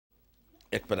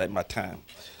expedite my time.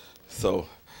 So,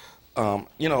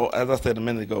 as I said a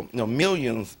minute ago,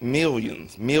 millions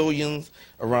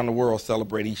around the world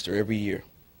celebrate Easter every year.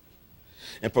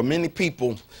 And for many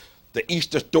people, the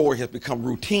Easter story has become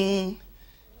routine,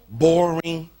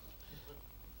 boring,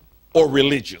 or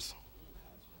religious.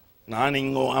 Now,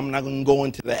 I'm not going to go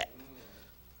into that.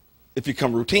 It's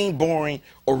become routine, boring,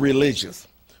 or religious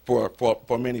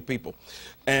for many people.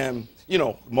 And,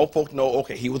 most folks know,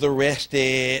 okay, he was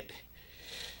arrested,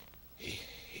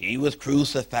 he was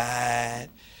crucified,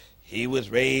 he was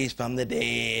raised from the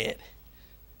dead.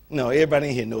 No, everybody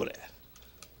in here know that.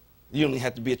 You don't even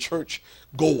have to be a church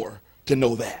goer to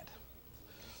know that.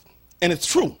 And it's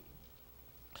true.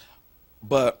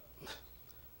 But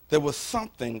there was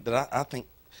something that I think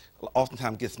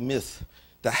oftentimes gets missed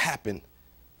that happened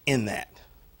in that,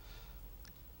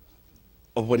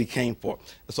 of what he came for.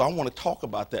 So I want to talk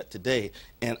about that today.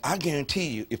 And I guarantee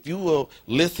you, if you will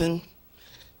listen,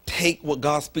 take what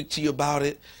God speaks to you about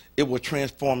it, it will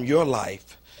transform your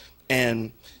life.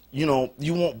 And,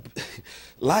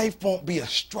 life won't be a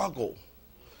struggle.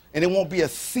 And it won't be a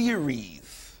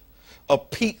series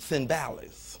of peaks and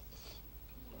valleys.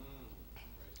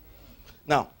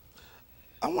 Now,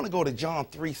 I want to go to John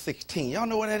 3:16. Y'all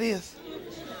know what that is?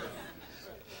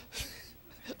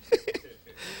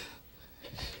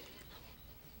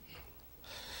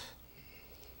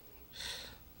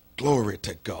 Glory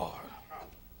to God.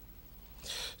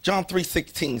 John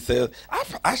 3:16 says,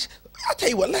 I'll tell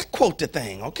you what, let's quote the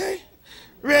thing, okay?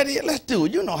 Ready? Let's do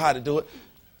it. You know how to do it.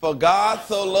 For God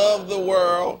so loved the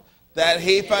world that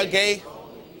he forgave.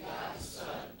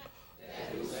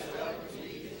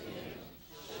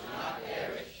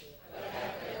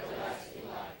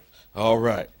 All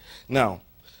right. Now,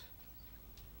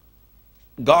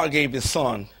 God gave his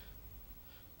son,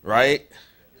 right?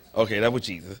 Okay, that was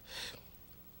Jesus.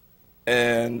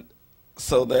 And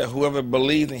so that whoever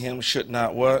believes in him should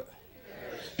not what?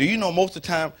 Perish. Do you know most of the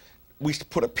time we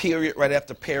put a period right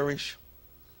after perish?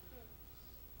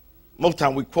 Most of the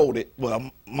time we quote it.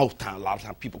 Well, most time, a lot of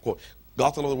times people quote,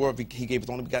 God so loved the world, he gave his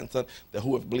only begotten son, that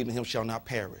whoever believes in him shall not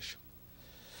perish.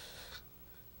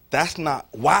 That's not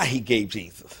why he gave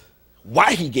Jesus.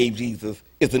 Why he gave Jesus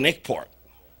is the next part.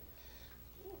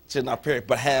 Should not perish,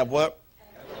 but have what?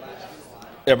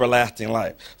 Everlasting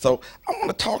life. So I want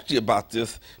to talk to you about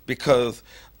this because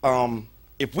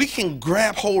if we can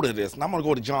grab hold of this, and I'm going to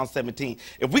go to John 17.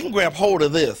 If we can grab hold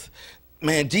of this,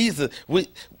 man, Jesus, we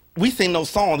sing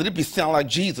those songs, it'd be sound like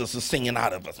Jesus is singing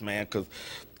out of us, man,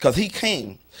 because he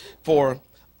came for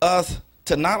us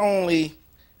to not only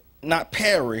not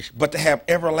perish, but to have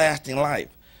everlasting life,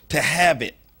 to have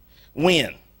it.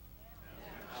 When?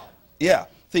 Yeah.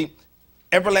 See,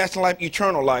 everlasting life,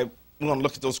 eternal life, we're going to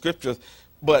look at those scriptures,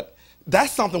 but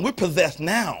that's something we possess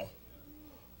now.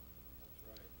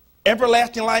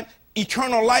 Everlasting life,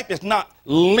 eternal life is not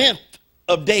length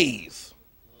of days.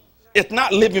 It's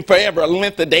not living forever, a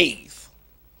length of days.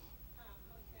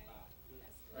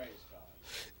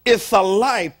 It's a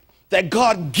life that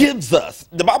God gives us.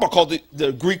 The Bible calls it,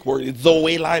 the Greek word is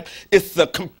Zoe life. It's a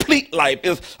complete life.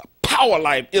 It's a power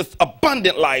life. It's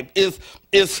abundant life. It's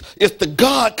the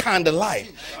God kind of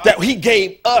life that he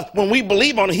gave us. When we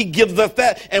believe on it, he gives us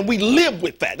that, and we live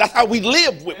with that. That's how we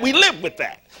live. We live with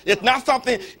that. It's not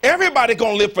something, everybody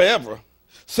going to live forever.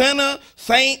 Sinner,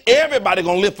 saint, everybody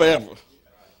going to live forever.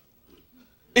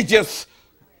 It's just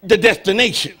the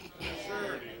destination.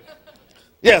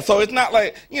 Yeah, so it's not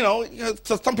like,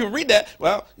 so some people read that,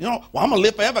 well, I'm going to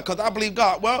live forever because I believe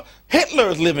God. Well, Hitler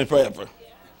is living forever.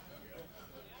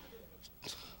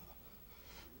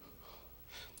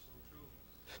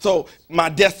 So my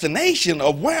destination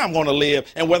of where I'm going to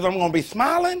live and whether I'm going to be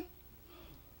smiling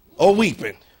or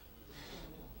weeping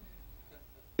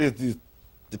is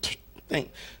the thing.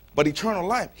 But eternal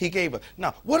life, he gave us.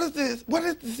 Now, what is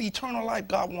this eternal life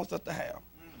God wants us to have?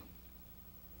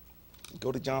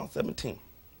 Go to John 17.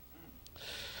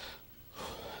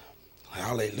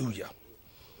 Hallelujah.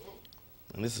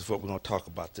 And this is what we're going to talk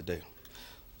about today.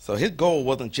 So his goal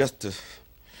wasn't just to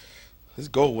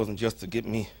get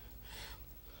me,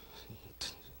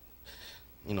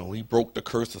 he broke the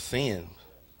curse of sin,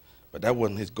 but that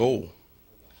wasn't his goal.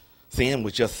 Sin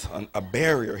was just a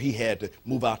barrier he had to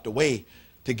move out the way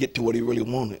to get to what he really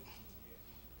wanted.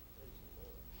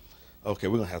 Okay,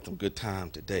 we're going to have some good time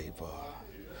today, boy.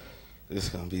 This is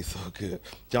going to be so good.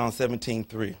 John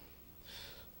 17:3.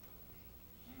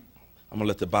 I'm going to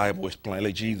let the Bible explain.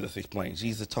 Let Jesus explain.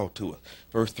 Jesus talked to us.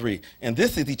 Verse 3. And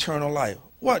this is eternal life.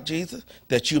 What, Jesus?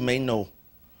 That you may know.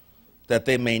 That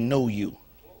they may know you.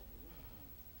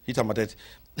 He's talking about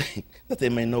that. That they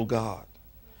may know God.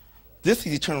 This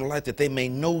is eternal life, that they may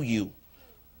know you,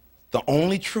 the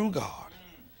only true God,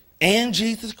 and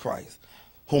Jesus Christ,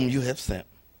 whom you have sent.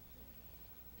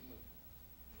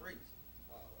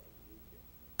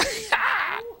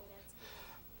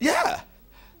 Yeah,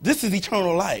 this is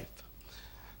eternal life.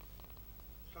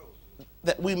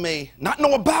 That we may not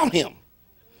know about him.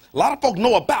 A lot of folks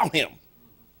know about him.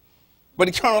 But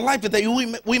eternal life is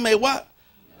that we may what?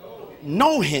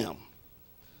 Know him.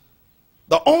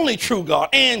 The only true God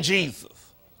and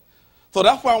Jesus. So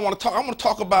that's why I want to talk. I want to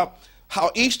talk about how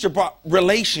Easter brought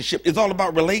relationship. It's all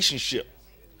about relationship.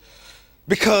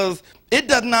 Because it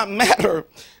does not matter.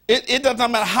 It does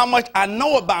not matter how much I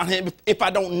know about him. If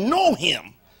I don't know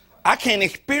him, I can't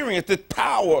experience the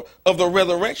power of the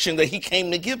resurrection that he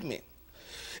came to give me.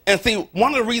 And see,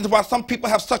 one of the reasons why some people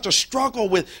have such a struggle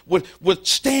with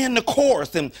staying the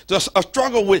course and just a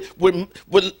struggle with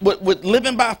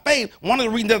living by faith, one of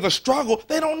the reasons there's a struggle,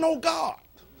 they don't know God.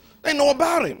 They know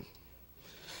about him.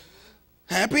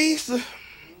 Happy Easter.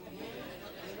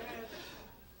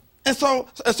 And so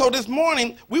this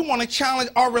morning, we want to challenge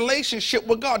our relationship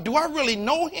with God. Do I really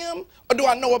know him or do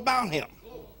I know about him?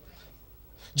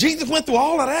 Jesus went through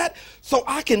all of that so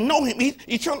I can know him.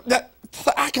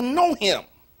 So I can know him.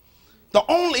 The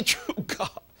only true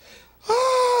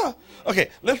God. Okay,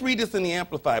 let's read this in the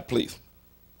Amplified, please.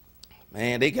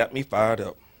 Man, they got me fired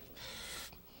up.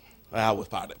 I was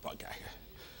fired up, okay.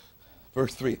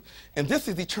 Verse 3. And this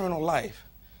is eternal life.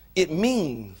 It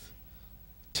means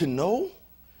to know,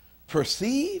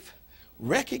 perceive,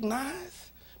 recognize,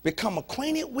 become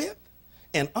acquainted with,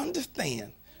 and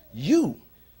understand you,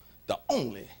 the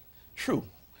only true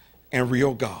and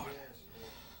real God.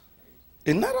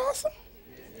 Isn't that awesome?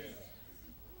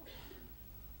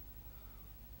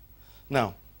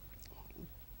 Now,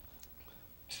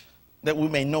 that we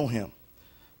may know him.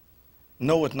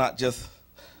 Know it's not just,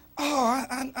 oh,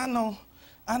 I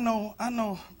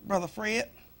know, Brother Fred.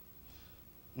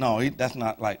 No, that's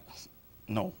not like,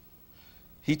 no.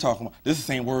 He talking about, this is the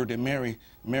same word that Mary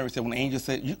said when the angel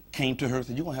said, you came to her and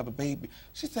said, you're going to have a baby.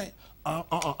 She said, I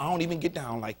don't even get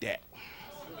down like that.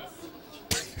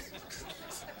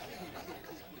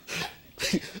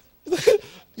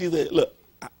 She said, look,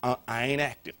 I ain't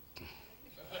active.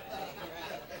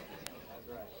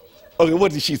 Okay,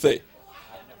 what did she say?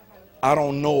 I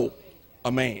don't know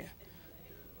a man.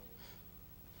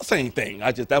 Same thing.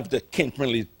 That was the King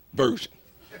Friendly version.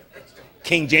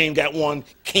 King James got one,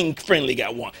 King Friendly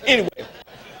got one. Anyway.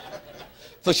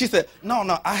 So she said,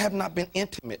 no, I have not been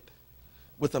intimate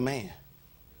with a man.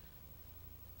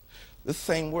 This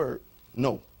same word,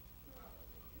 no.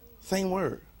 Same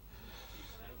word.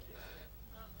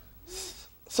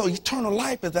 So eternal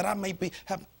life is that I may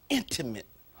have intimate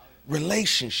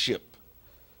relationship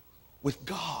with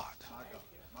God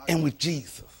and with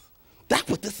Jesus. That's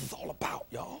what this is all about,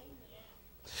 y'all.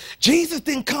 Jesus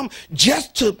didn't come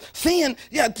just to sin,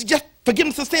 just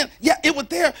forgiveness of sin. Yeah, it was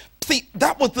there. See,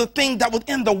 that was the thing that was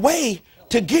in the way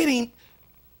to getting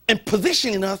and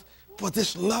positioning us for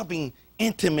this loving,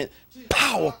 intimate,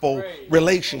 powerful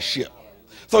relationship.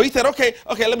 So he said, okay,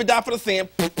 let me die for the sin.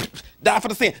 Die for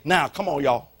the sin. Now, come on,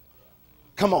 y'all.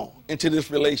 Come on into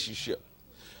this relationship.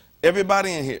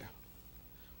 Everybody in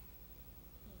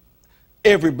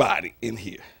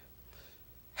here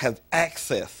has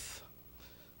access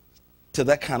to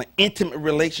that kind of intimate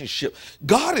relationship.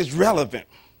 God is relevant.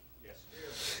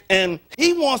 And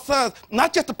he wants us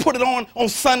not just to put it on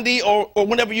Sunday or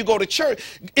whenever you go to church.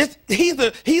 He's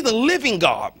a living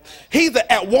God. He's at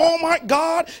Walmart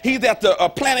God. He's at the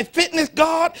Planet Fitness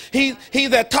God. He's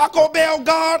at Taco Bell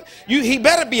God. He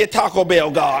better be a Taco Bell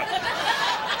God.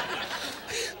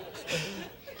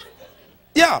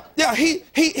 Yeah,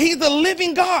 he's a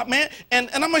living God, man. And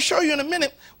I'm going to show you in a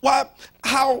minute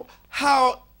how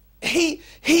he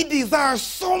desires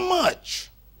so much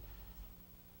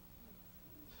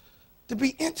to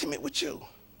be intimate with you.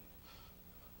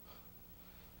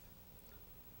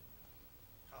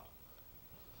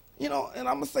 You know, and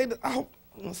I'm going to say that I hope,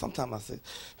 sometimes I say,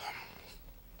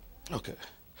 okay,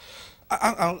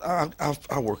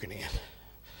 I'll work it in.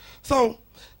 So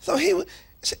he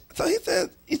says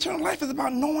eternal life is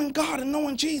about knowing God and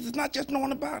knowing Jesus, not just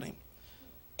knowing about him.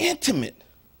 Intimate.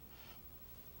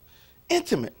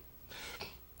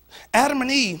 Adam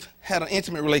and Eve had an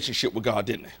intimate relationship with God,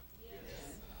 didn't they?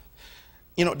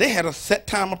 You know, they had a set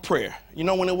time of prayer. You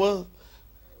know when it was?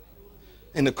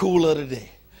 In the cool of the day.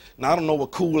 Now, I don't know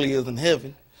what cool is in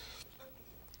heaven,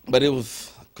 but it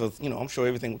was, because, you know, I'm sure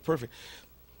everything was perfect.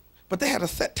 But they had a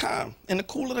set time in the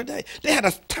cool of the day. They had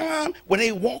a time where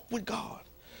they walked with God.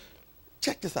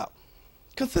 Check this out.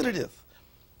 Consider this.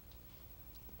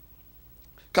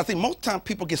 Because, see, most times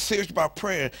people get serious about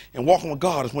prayer and walking with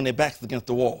God is when their back's against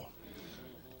the wall.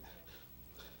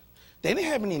 They didn't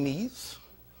have any needs.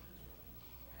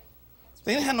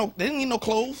 They didn't need no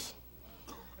clothes.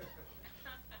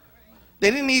 They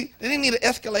didn't need an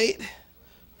Escalade.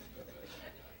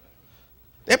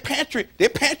 Their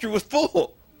pantry was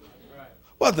full,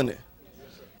 wasn't it?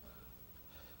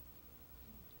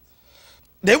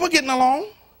 They were getting along.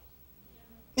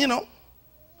 You know,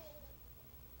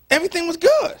 everything was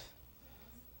good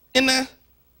in the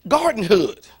garden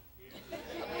hood.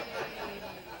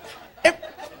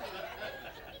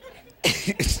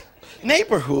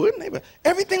 Neighborhood,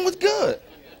 everything was good.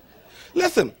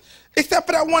 Listen, except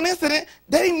for that one incident,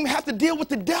 they didn't even have to deal with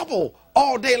the devil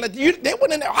all day. Like they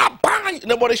went in there, I bind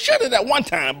you. Well, they should have that one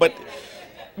time, but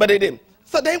they didn't.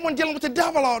 So they weren't dealing with the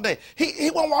devil all day.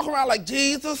 He won't walk around like,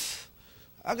 Jesus,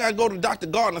 I got to go to Dr.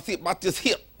 Gardner and see about this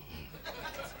hip.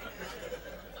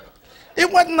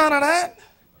 It wasn't none of that.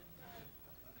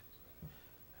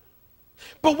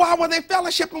 But why were they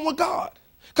fellowshipping with God?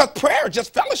 Because prayer is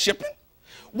just fellowshipping.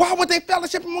 Why were they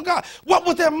fellowshipping with God? What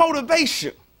was their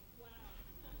motivation?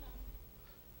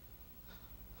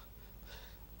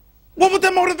 What was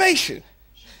their motivation?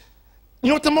 You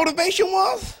know what the motivation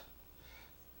was?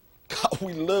 God,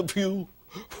 we love you.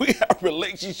 We have a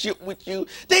relationship with you.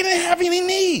 They didn't have any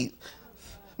needs.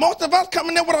 Most of us come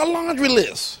in there with our laundry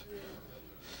list.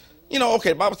 You know, okay,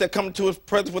 the Bible said come to his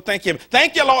presence with thanksgiving.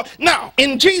 Thank you, Lord. Now,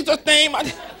 in Jesus' name,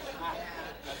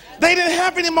 they didn't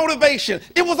have any motivation.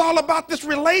 It was all about this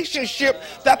relationship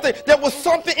that there was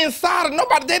something inside of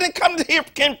nobody. They didn't come to hear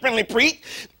Ken Friendly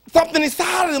preach. Something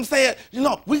inside of them said, you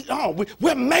know,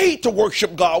 we're made to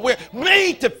worship God. We're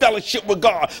made to fellowship with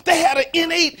God. They had an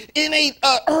innate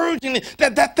urge, and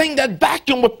that thing, that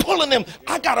vacuum was pulling them.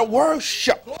 I got to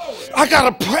worship. I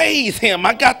got to praise him.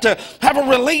 I got to have a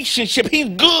relationship. He's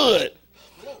good.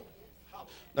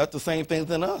 That's the same thing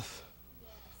in us.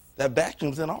 That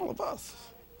vacuum's in all of us.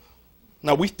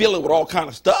 Now, we fill it with all kind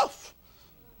of stuff.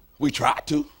 We try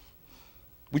to.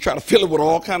 We try to fill it with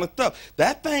all kind of stuff.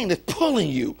 That thing that's pulling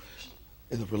you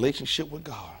is a relationship with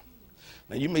God.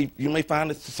 Now, you may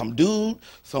find it's some dude,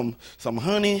 some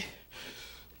honey,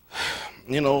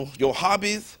 you know, your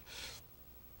hobbies.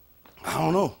 I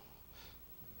don't know.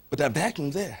 But that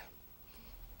vacuum's there.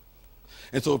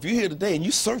 And so if you're here today and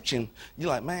you're searching, you're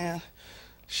like, man,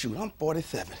 shoot, I'm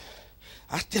 47.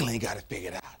 I still ain't got it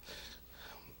figured out.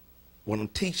 What I'm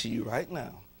teaching you right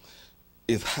now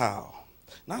is how.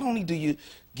 Not only do you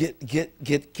get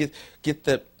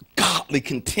that godly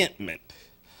contentment.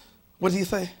 What does he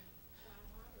say?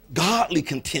 Godly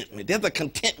contentment. There's a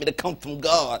contentment that comes from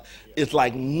God. It's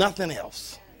like nothing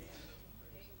else.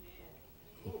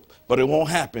 But it won't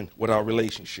happen without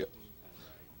relationship.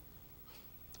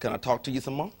 Can I talk to you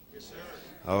some more? Yes, sir.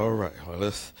 All right. Well,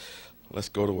 let's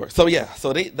go to work. So yeah.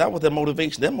 So that was their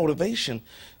motivation. Their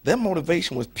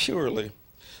motivation was purely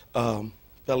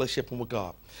fellowshipping with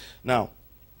God. Now,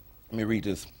 let me read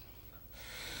this.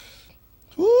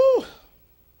 Woo!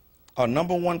 Our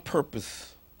number one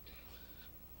purpose,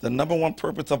 the number one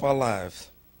purpose of our lives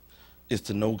is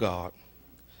to know God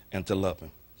and to love him.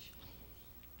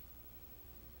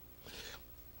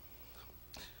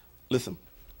 Listen,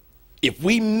 if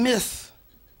we miss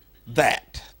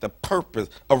that, the purpose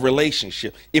of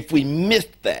relationship, if we miss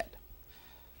that,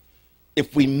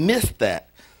 we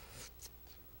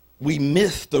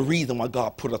miss the reason why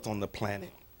God put us on the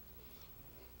planet.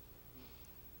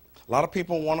 A lot of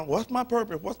people want to, what's my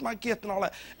purpose? What's my gift and all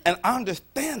that? And I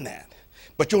understand that.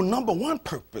 But your number one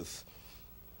purpose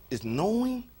is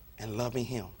knowing and loving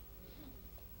him.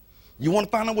 You want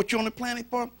to find out what you're on the planet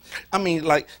for? I mean,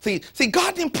 like, see,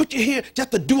 God didn't put you here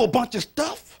just to do a bunch of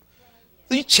stuff.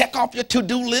 So you check off your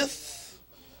to-do list.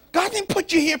 God didn't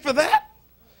put you here for that.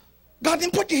 God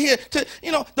didn't put you here to,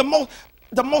 you know, the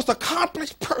most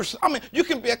accomplished person. I mean, you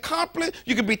can be accomplished,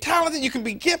 you can be talented, you can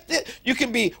be gifted, you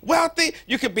can be wealthy,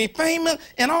 you can be famous,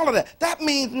 and all of that. That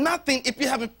means nothing if you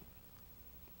have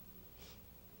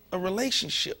a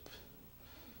relationship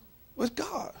with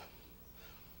God.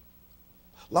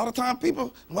 A lot of times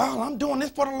people, well, I'm doing this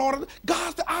for the Lord.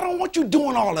 God said, I don't want you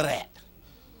doing all of that.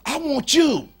 I want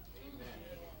you.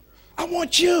 I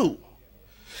want you.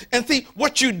 And see,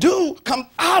 what you do comes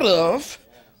out of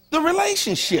the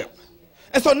relationship.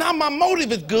 And so now my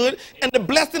motive is good, and the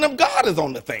blessing of God is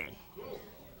on the thing.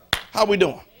 How we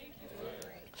doing?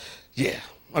 Yeah,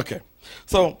 okay.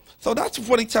 So that's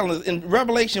what he's telling us. In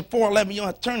Revelation 4:11, you don't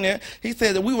have to turn there. He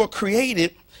said that we were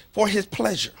created for his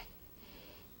pleasure.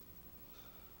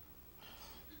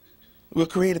 We were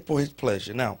created for his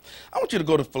pleasure. Now, I want you to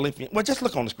go to Philippians. Well, just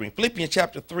look on the screen. Philippians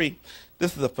chapter 3.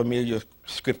 This is a familiar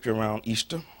scripture around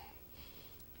Easter.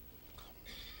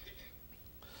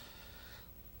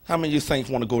 How many of you saints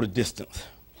want to go the distance?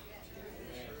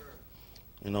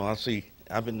 You know,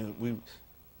 we've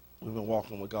been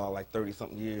walking with God like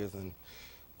 30-something years,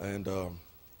 and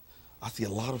I see a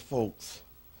lot of folks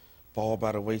fall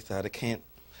by the wayside. They can't.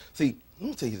 See, let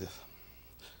me tell you this.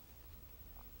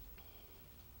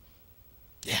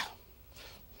 Yeah.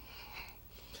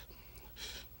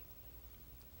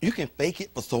 You can fake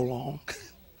it for so long.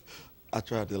 I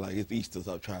tried to, like, it's Easter,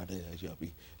 so I tried to, y'all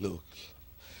be little.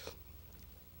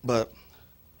 But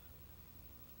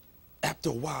after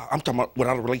a while, I'm talking about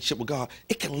without a relationship with God,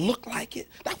 it can look like it.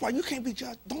 That's why you can't be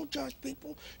judged. Don't judge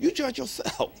people. You judge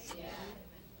yourself. Yeah.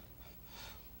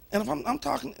 And if I'm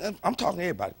talking to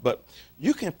everybody, but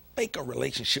you can fake a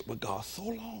relationship with God so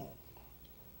long.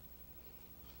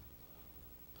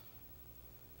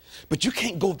 But you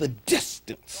can't go the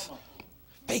distance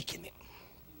faking it.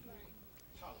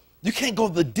 You can't go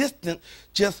the distance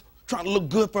just trying to look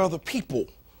good for other people,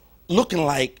 looking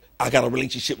like I got a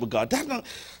relationship with God. That's not,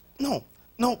 no,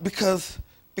 because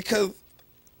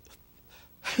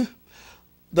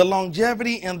the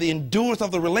longevity and the endurance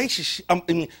of the relationship,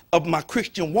 of my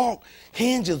Christian walk,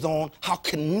 hinges on how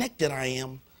connected I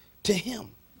am to Him,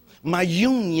 my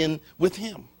union with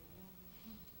Him.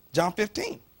 John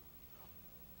 15.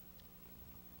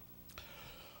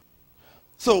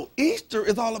 So Easter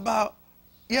is all about,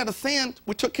 yeah, the sin,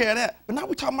 we took care of that. But now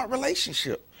we're talking about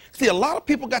relationship. See, a lot of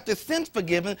people got their sins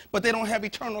forgiven, but they don't have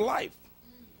eternal life.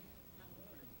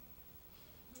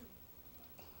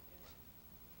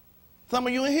 Some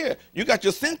of you in here, you got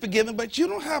your sins forgiven, but you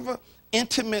don't have an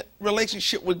intimate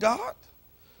relationship with God.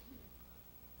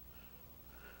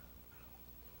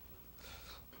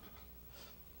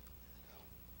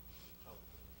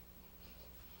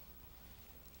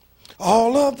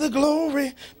 All of the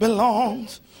glory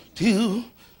belongs to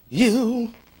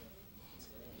you.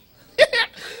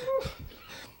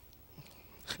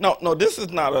 No, this is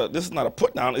not a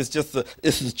put down. It's just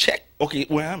this is a check. Okay,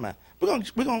 where am I? We're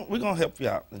gonna help you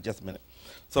out in just a minute.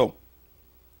 So,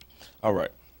 all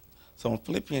right. So in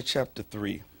Philippians chapter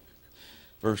 3,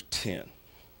 verse 10.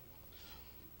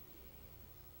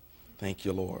 Thank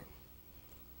you, Lord.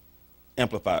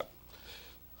 Amplified.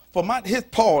 Here's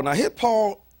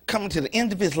Paul coming to the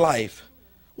end of his life.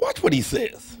 Watch what he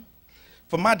says.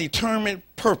 For my determined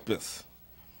purpose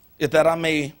is that I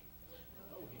may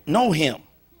know Him.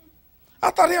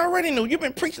 I thought he already knew. You've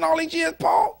been preaching all these years,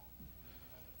 Paul.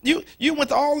 You went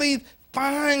to all these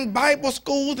fine Bible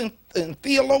schools and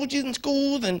theologian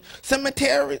schools and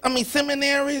seminaries,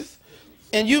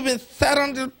 and you've been sat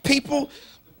under people,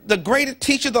 the greatest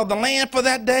teachers of the land for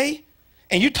that day,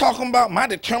 and you talking about my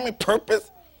determined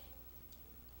purpose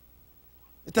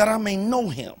is that I may know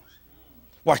Him.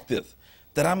 Watch this.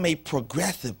 That I may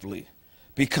progressively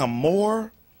become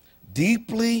more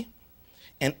deeply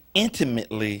and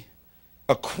intimately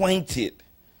acquainted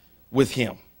with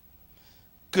Him.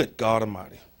 Good God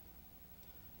Almighty.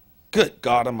 Good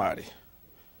God Almighty.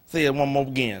 Say it one more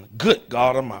again. Good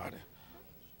God Almighty.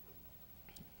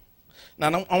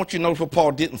 Now, I want you to notice what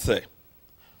Paul didn't say.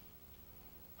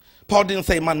 Paul didn't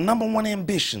say, my number one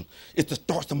ambition is to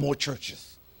start some more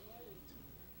churches.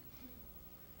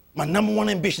 My number one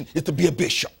ambition is to be a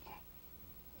bishop.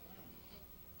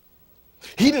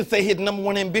 He didn't say his number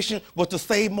one ambition was to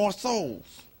save more souls.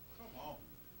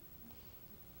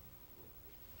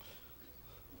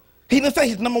 He didn't say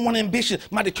his number one ambition,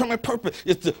 my determined purpose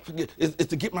is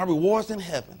to get my rewards in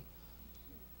heaven.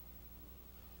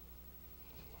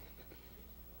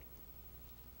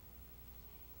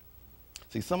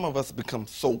 See, some of us become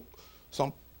so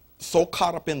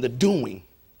caught up in the doing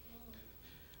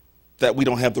that we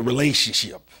don't have the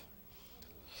relationship.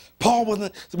 Paul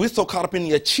wasn't, we're so caught up in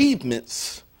the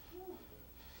achievements.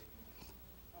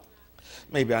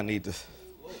 Maybe I need to.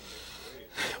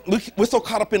 We're so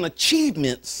caught up in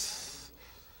achievements.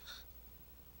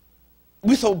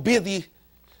 We're so busy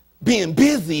being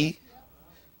busy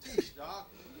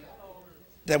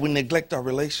that we neglect our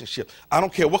relationship. I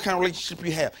don't care what kind of relationship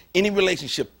you have. Any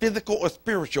relationship, physical or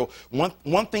spiritual,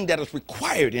 one thing that is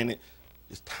required in it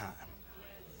is time.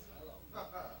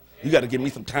 You got to give me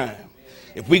some time.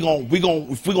 If we're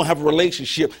gonna have a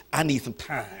relationship, I need some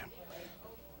time.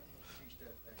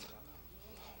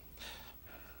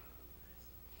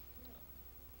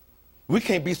 We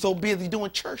can't be so busy doing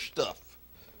church stuff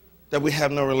that we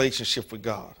have no relationship with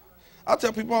God. I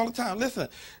tell people all the time, listen,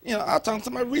 I was talking to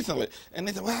somebody recently, and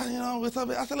they said, well, what's up?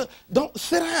 I said, look, don't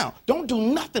sit down. Don't do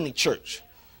nothing in church.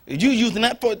 You using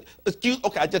that for excuse?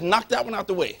 Okay, I just knocked that one out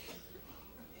the way.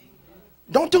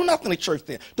 Don't do nothing in church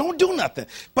then. Don't do nothing.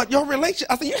 But your relationship,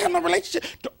 I said, you have no relationship.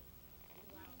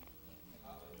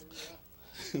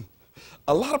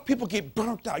 A lot of people get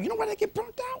burnt out. You know why they get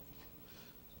burnt out?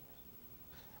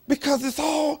 Because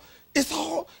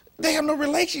they have no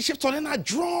relationship, so they're not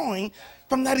drawing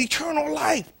from that eternal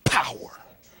life power.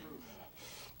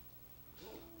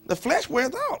 The flesh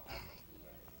wears out.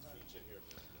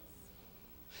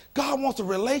 God wants a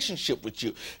relationship with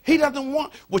you. He doesn't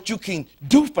want what you can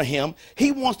do for him.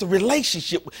 He wants a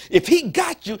relationship. If he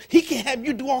got you, he can have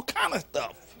you do all kind of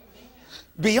stuff.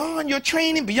 Beyond your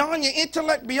training, beyond your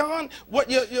intellect, beyond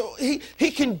what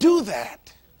he can do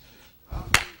that.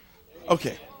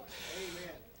 Okay.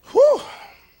 Whew.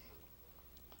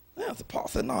 Yeah, so Paul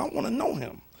said, no, I want to know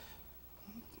him.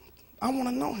 I want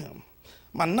to know him.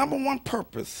 My number one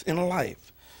purpose in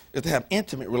life is to have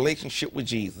intimate relationship with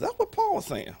Jesus. That's what Paul was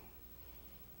saying.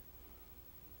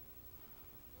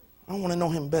 I want to know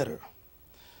him better.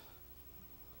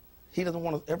 He doesn't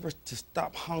want us ever to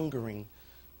stop hungering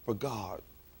for God.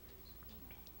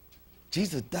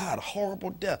 Jesus died a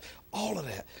horrible death. All of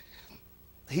that.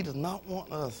 He does not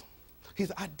want us. He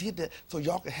said, I did that so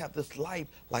y'all can have this life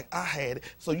like I had it,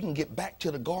 so you can get back to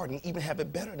the garden and even have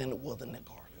it better than it was in the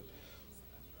garden.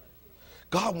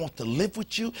 God wants to live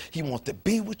with you. He wants to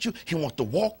be with you. He wants to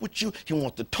walk with you. He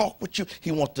wants to talk with you.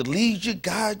 He wants to lead you,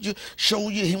 guide you, show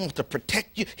you. He wants to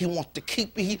protect you. He wants to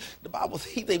keep you. The Bible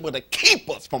says he's able to keep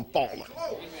us from falling.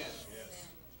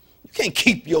 You can't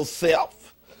keep yourself.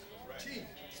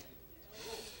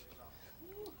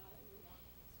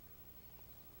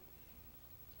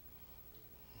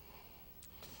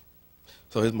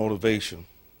 So his motivation,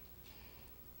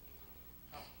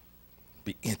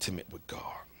 be intimate with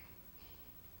God.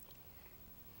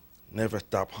 Never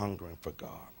stop hungering for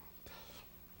God.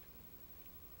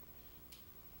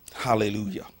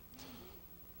 Hallelujah.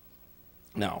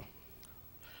 Now,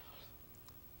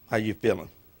 how you feeling?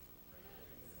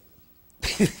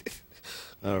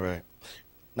 All right.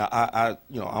 Now,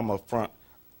 I'm up front.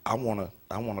 I wanna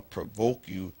provoke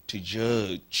you to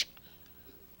judge.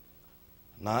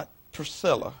 Not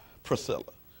Priscilla,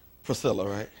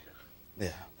 right?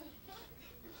 Yeah.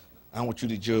 I want you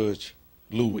to judge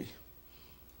Louis.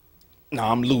 No,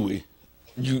 I'm Louis.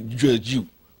 You judge you.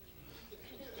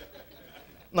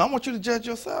 No, I want you to judge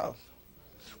yourself.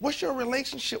 What's your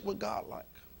relationship with God like?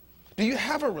 Do you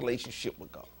have a relationship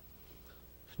with God?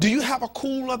 Do you have a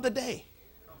cool of the day?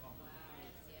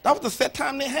 That was the set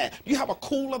time they had. Do you have a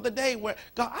cool of the day where,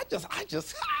 God, I just,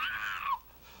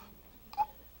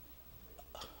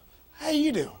 how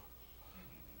you doing?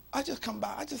 I just come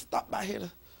by. I just stopped by here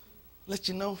to let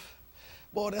you know,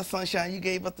 boy, that sunshine you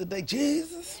gave us today,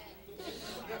 Jesus.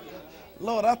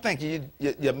 Lord, I thank you.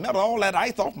 You melted all that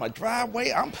ice off my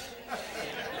driveway. I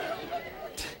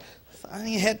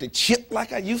ain't had to chip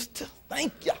like I used to.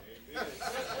 Thank you.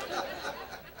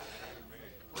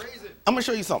 I'm going to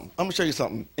show you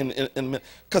something.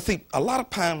 Because, see, a lot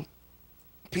of times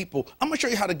people, I'm going to show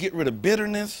you how to get rid of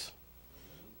bitterness.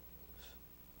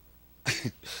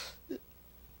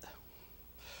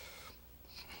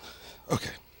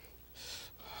 Okay.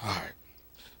 All right.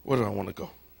 Where do I want to go?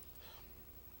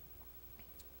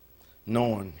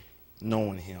 Knowing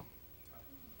him.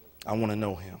 I want to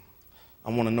know him. I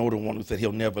want to know the one who said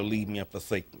he'll never leave me and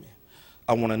forsake me.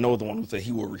 I want to know the one who said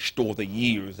he will restore the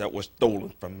years that were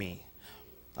stolen from me.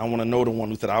 I want to know the one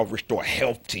who said I'll restore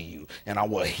health to you and I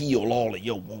will heal all of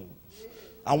your wounds.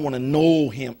 I want to know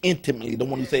him intimately, the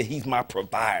one who said he's my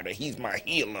provider, he's my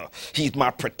healer, he's my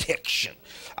protection.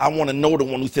 I want to know the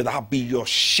one who said I'll be your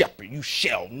shepherd. You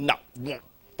shall not want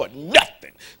for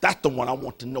nothing. That's the one I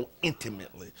want to know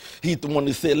intimately. He's the one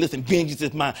who said, listen, vengeance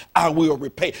is mine. I will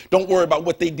repay. Don't worry about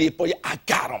what they did for you. I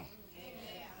got them.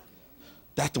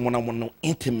 That's the one I want to know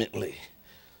intimately.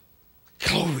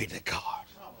 Glory to God.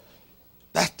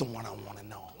 That's the one I want to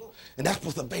know. And that's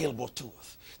what's available to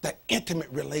us. That intimate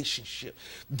relationship.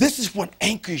 This is what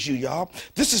anchors you, y'all.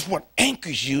 This is what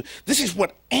anchors you. This is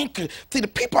what anchors. See, the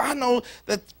people I know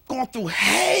that's going through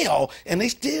hell and they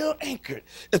still anchored,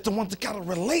 it's the ones that got a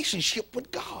relationship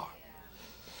with God.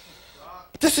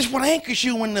 This is what anchors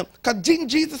you in them. Because didn't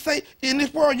Jesus say, in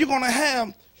this world you're going to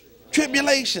have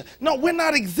tribulation? No, we're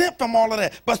not exempt from all of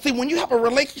that. But see, when you have a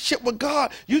relationship with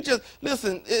God, you just,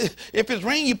 listen, if it's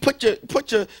rain, you put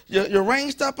your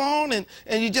rain stuff on and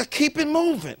you just keep it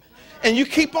moving. And you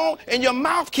keep on, and your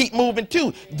mouth keep moving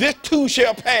too. This too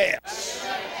shall pass.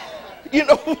 You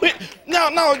know,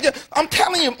 no, I'm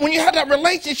telling you, when you have that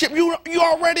relationship, you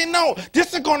already know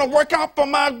this is going to work out for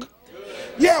my good.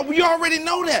 Yeah, we already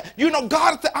know that. You know,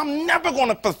 God said, I'm never going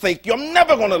to forsake you. I'm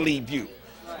never going to leave you.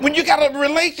 When you got a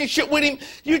relationship with him,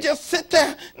 you just sit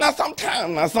there. Now,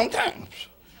 sometimes.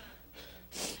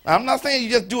 I'm not saying you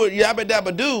just do it yabba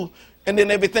dabba do, and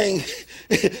then everything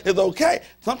is okay.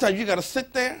 Sometimes you got to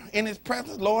sit there in his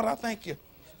presence. Lord, I thank you.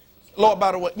 Lord,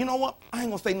 by the way, you know what? I ain't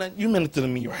going to say nothing. You minister to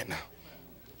me right now.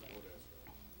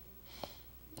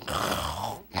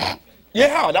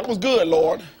 Yeah, that was good,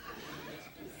 Lord.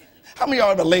 How many of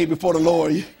y'all ever laid before the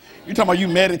Lord? You talking about you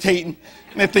meditating,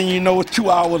 and that thing you know is 2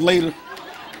 hours later.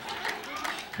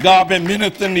 God been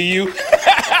ministering to you.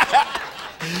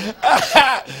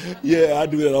 Yeah, I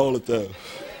do that all the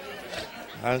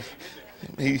time.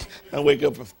 I wake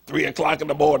up at 3 o'clock in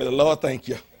the morning. Lord, thank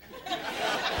you.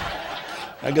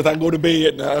 I guess I can go to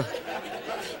bed now.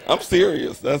 I'm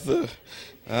serious.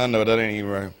 I know that ain't even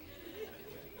right.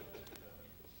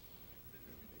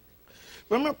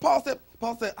 Remember, Paul said,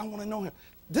 I want to know him.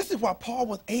 This is why Paul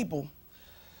was able.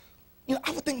 You know,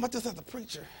 I was thinking about this as a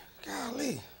preacher.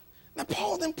 Golly. Now,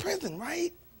 Paul's in prison,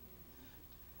 right?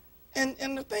 And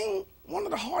the thing, one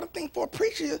of the hardest things for a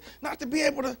preacher is not to be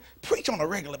able to preach on a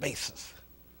regular basis.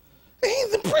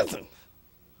 He's in prison.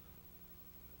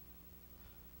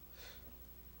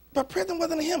 But prison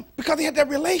wasn't him because he had that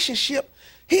relationship.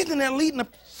 He's in there leading a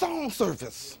song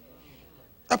service,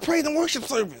 a praise and worship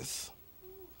service.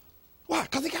 Why?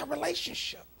 Because he got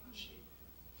relationship.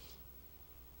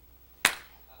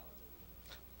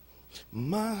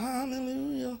 My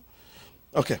hallelujah.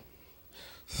 Okay.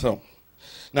 So,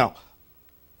 now,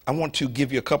 I want to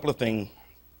give you a couple of things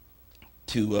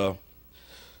to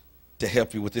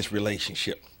help you with this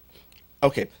relationship.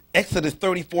 Okay. Exodus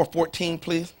 34:14,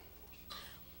 please.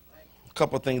 A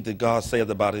couple of things that God says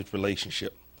about his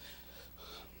relationship.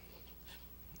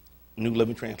 New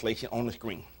Living Translation on the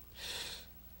screen.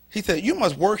 He said, you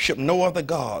must worship no other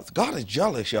gods. God is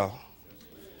jealous, y'all.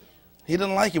 He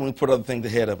doesn't like it when we put other things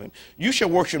ahead of him. You shall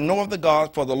worship no other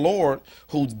gods, for the Lord,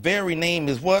 whose very name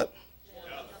is what?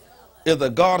 Is a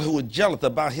God who is jealous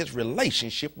about his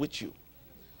relationship with you.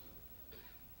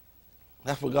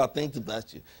 That's what God thinks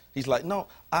about you. He's like, no,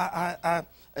 and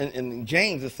in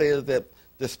James it says that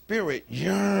the Spirit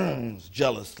yearns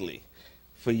jealously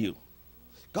for you.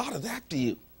 God is after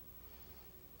you.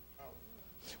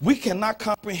 We cannot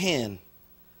comprehend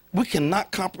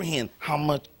how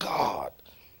much God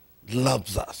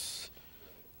loves us.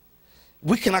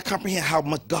 We cannot comprehend how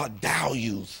much God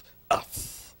values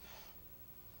us.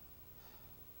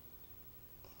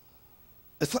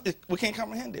 We can't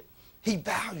comprehend it. He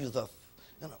values us.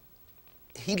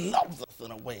 He loves us in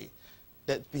a way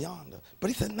that's beyond us. But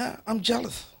he said, nah, I'm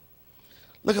jealous.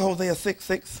 Look at Hosea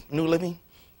 6:6, New Living.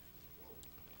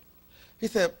 He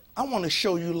said, I want to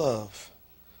show you love.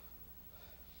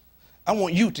 I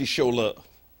want you to show love,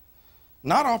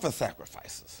 not offer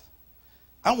sacrifices.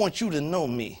 I want you to know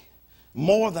me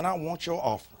more than I want your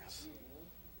offerings.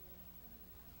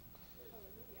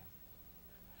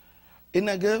 Isn't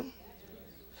that good?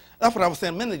 That's what I was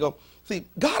saying a minute ago. See,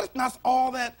 God is not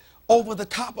all that over the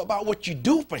top about what you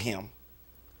do for him.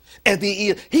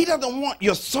 He doesn't want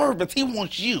your service. He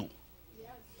wants you.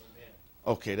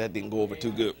 Okay, that didn't go over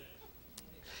too good.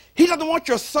 He doesn't want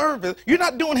your service. You're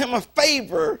not doing him a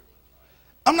favor.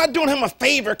 I'm not doing him a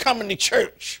favor coming to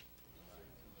church.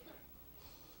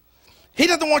 He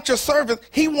doesn't want your service.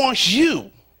 He wants you.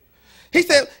 He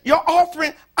said, your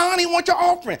offering, I don't even want your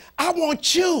offering. I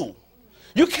want you.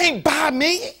 You can't buy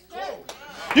me.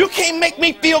 You can't make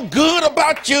me feel good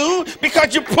about you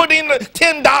because you put in the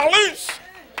 $10.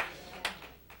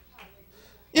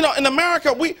 You know, in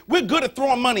America, we're good at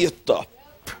throwing money at stuff.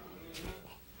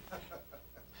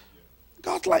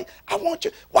 God's like, I want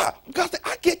you. Why? God said,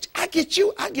 I get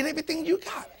you. I get everything you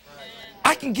got.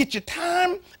 I can get your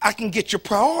time. I can get your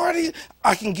priorities.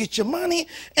 I can get your money.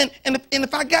 And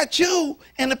if I got you,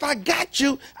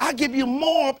 I'll give you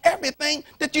more of everything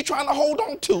that you're trying to hold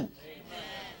on to.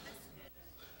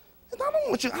 And I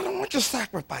don't want your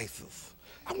sacrifices.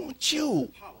 I want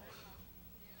you.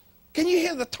 Can you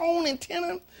hear the tone and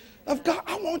tenor of God?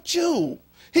 I want you.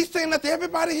 He's saying that to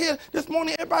everybody here this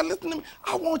morning, everybody listening to me,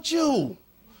 I want you.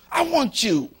 I want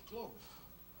you.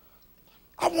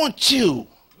 I want you.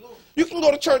 You can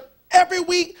go to church every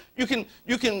week. You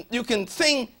can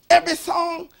sing every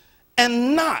song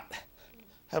and not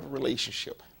have a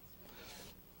relationship.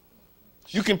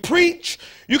 You can preach.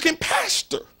 You can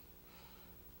pastor.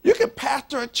 You can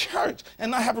pastor a church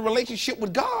and not have a relationship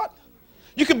with God.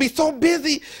 You can be so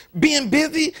busy, being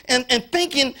busy and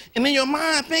thinking, and in your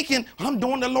mind thinking, I'm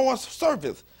doing the Lord's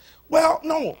service. Well,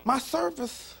 no, my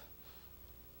service,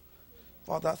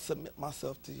 Father, I submit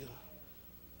myself to you.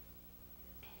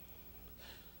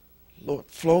 Lord,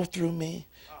 flow through me.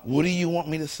 What do you want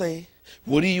me to say?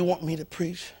 What do you want me to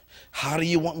preach? How do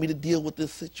you want me to deal with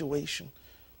this situation?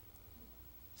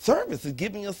 Service is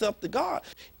giving yourself to God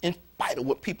in spite of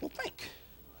what people think.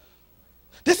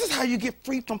 This is how you get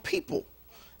free from people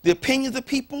the opinions of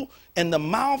people and the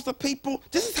mouths of people.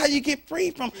 This is how you get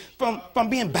free from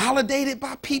being validated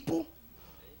by people.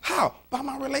 How? By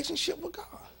my relationship with God.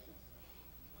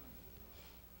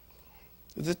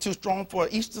 Is it too strong for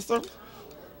an Easter service?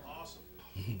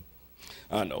 Awesome.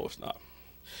 I know it's not.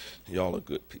 Y'all are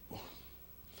good people.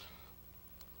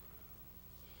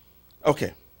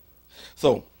 Okay.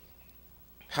 So,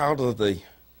 how does a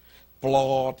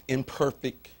flawed,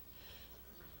 imperfect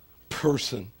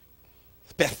person,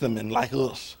 specimen like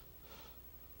us,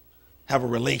 have a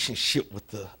relationship with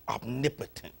the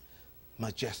omnipotent,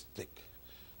 majestic,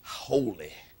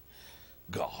 holy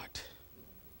God?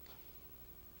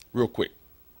 Real quick.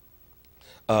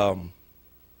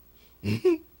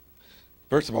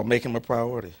 First of all, make him a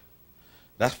priority.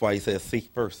 That's why he says, seek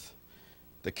first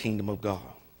the kingdom of God.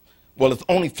 Well, it's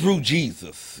only through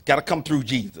Jesus. Got to come through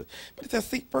Jesus. But it says,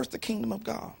 seek first the kingdom of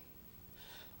God.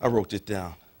 I wrote this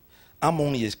down. I'm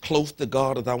only as close to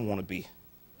God as I want to be.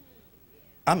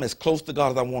 I'm as close to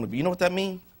God as I want to be. You know what that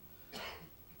means?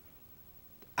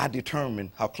 I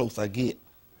determine how close I get.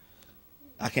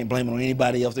 I can't blame it on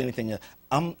anybody else or anything else.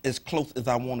 I'm as close as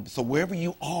I want to be. So wherever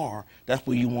you are, that's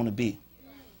where you want to be.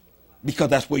 Because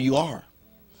that's where you are.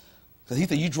 Because he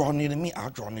said, you draw near to me, I'll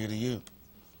draw near to you.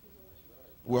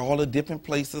 We're all at different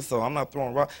places, so I'm not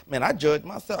throwing rocks. Man, I judge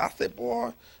myself. I said,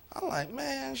 boy, I'm like,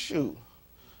 man, shoot.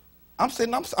 I'm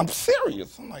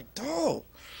serious. I'm like, dog,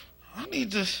 I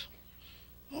need this.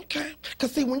 Okay.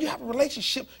 Because see, when you have a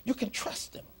relationship, you can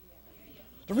trust him.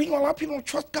 The reason why a lot of people don't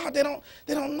trust God, they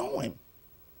don't know him.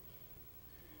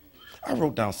 I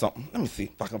wrote down something. Let me see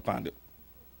if I can find it.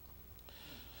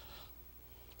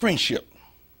 Friendship.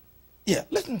 Yeah,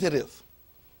 listen to this.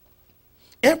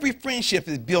 Every friendship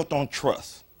is built on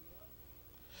trust.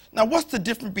 Now, what's the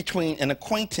difference between an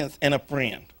acquaintance and a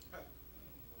friend?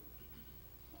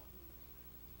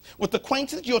 With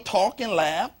acquaintance, you'll talk and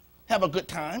laugh, have a good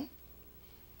time.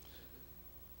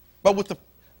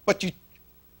 But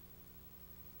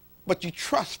you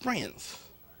trust friends.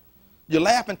 You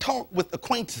laugh and talk with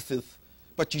acquaintances,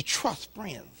 but you trust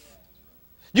friends.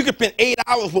 You can spend 8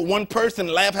 hours with one person,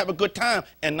 laugh, have a good time,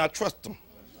 and not trust them.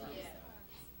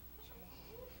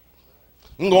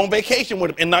 You can go on vacation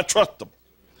with them and not trust them.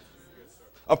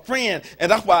 A friend,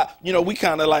 and that's why, we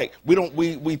kind of like, we don't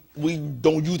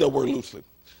use that word loosely.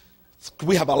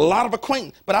 We have a lot of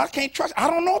acquaintance, but I can't trust. I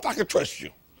don't know if I can trust you.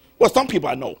 Well, some people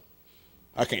I know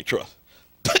I can't trust.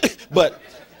 But,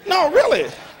 no, really.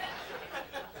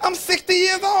 I'm 60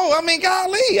 years old. I mean,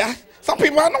 golly. Some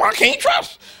people I know I can't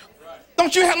trust.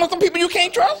 Don't you know some people you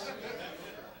can't trust?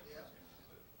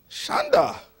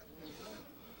 Shonda.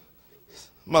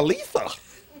 Melissa.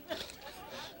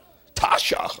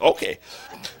 Tasha. Okay.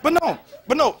 But no.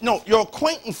 Your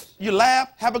acquaintance, you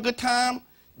laugh, have a good time,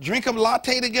 drink a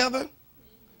latte together,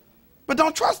 but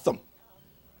don't trust them.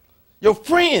 Your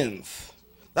friends,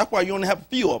 that's why you only have a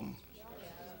few of them.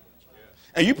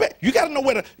 And you got to know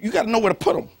where to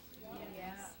put them.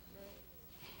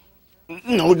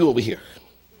 No, you over here.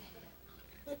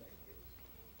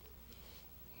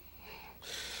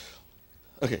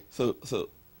 Okay, so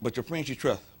but your friends you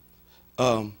trust.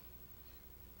 When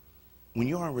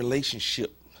you're in a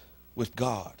relationship with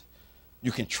God,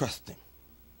 you can trust him.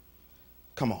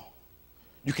 Come on.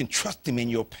 You can trust him in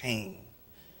your pain.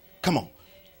 Come on.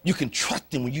 You can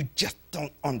trust him when you just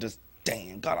don't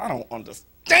understand. God, I don't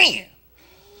understand.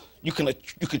 You can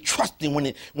trust him when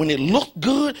it looks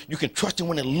good. You can trust him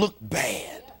when it looks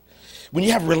bad. When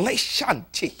you have relationship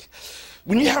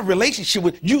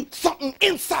with you, something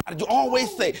inside you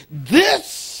always say,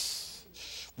 this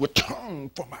will turn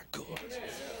for my good.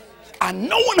 I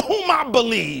know in whom I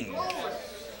believe.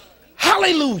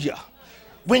 Hallelujah.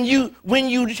 When you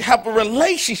have a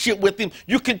relationship with him,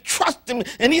 you can trust him.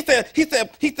 And he said,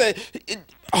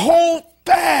 hold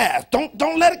fast.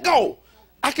 Don't let it go.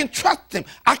 I can trust him.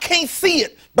 I can't see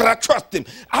it, but I trust him.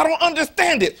 I don't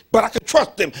understand it, but I can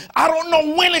trust him. I don't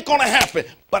know when it's going to happen,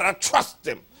 but I trust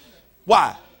him.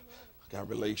 Why? I got a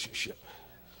relationship.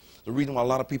 The reason why a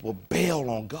lot of people bail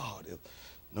on God is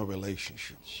no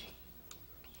relationship.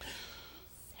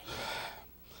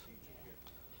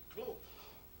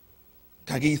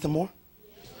 Can I give you some more?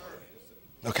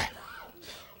 Okay.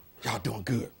 Y'all doing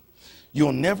good.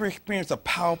 You'll never experience a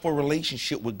powerful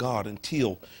relationship with God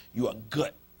until you are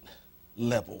gut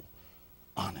level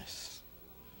honest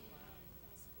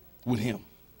with him.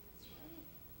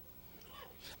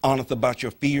 Honest about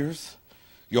your fears,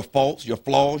 your faults, your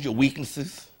flaws, your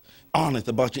weaknesses. Honest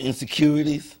about your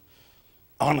insecurities.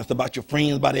 Honest about your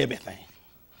friends, about everything.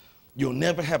 You'll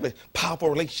never have a powerful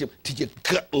relationship till you're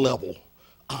gut level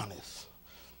honest.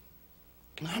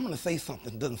 Now, I'm going to say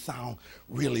something that doesn't sound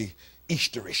really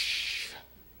Easterish.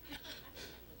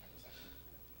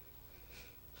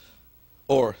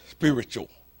 Or spiritual.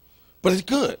 But it's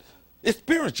good. It's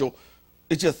spiritual.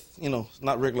 It's just, it's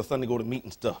not regular Sunday go to meet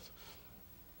and stuff.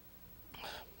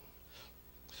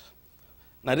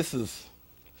 Now this is,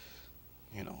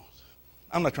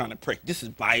 I'm not trying to preach. This is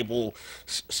Bible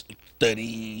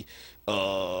study,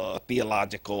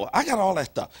 theological. I got all that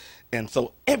stuff. And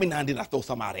so every now and then I throw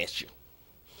something out at you.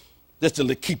 Just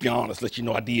to keep you honest, let you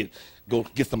know I did go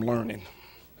get some learning.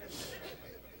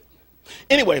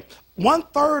 Anyway,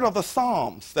 1/3 of the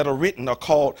Psalms that are written are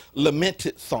called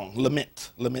lamented songs,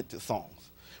 lamented songs.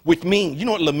 Which means, you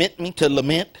know what lament means, to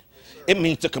lament? It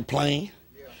means to complain,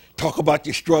 talk about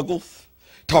your struggles,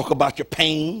 talk about your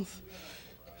pains.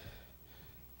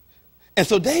 And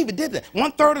so David did that.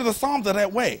 1/3 of the Psalms are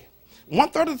that way.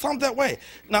 1/3 of the Psalms that way.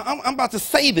 Now, I'm about to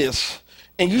say this,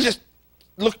 and you just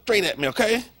look straight at me,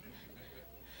 okay?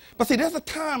 But see, there's a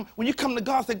time when you come to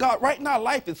God and say, God, right now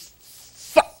life is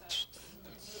sucks.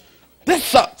 This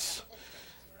sucks.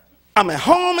 I'm at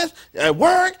home, at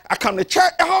work, I come to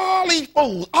church, all these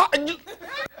fools.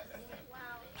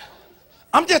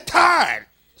 I'm just tired.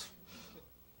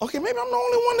 Okay, maybe I'm the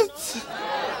only one that's...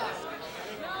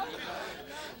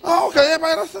 Oh, okay,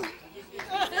 everybody else.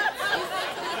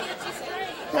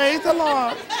 Praise the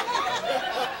Lord.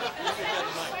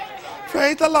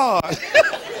 Praise the Lord.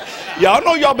 Y'all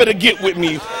know y'all better get with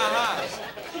me.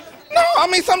 No, I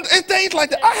mean, it's days like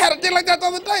that. I had a day like that the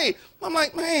other day. I'm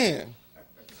like, man,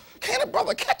 can't a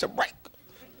brother catch a break?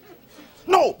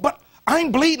 No, but I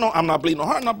ain't bleeding on, I'm not bleeding on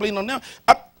her, I'm not bleeding on them.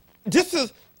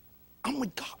 I'm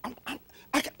with God.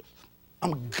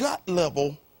 I'm gut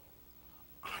level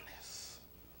honest.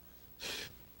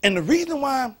 And the reason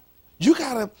why you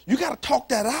gotta talk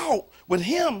that out with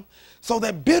him so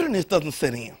that bitterness doesn't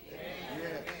set in.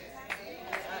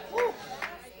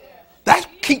 That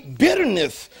keep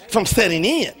bitterness from setting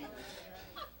in.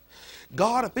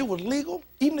 God, if it was legal,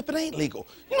 even if it ain't legal,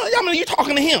 you're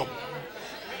talking to him.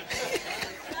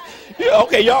 Yeah,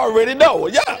 okay, y'all already know.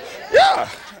 Yeah.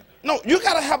 No, you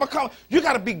gotta have you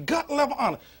gotta be gut level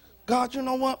honest. God, you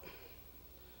know what?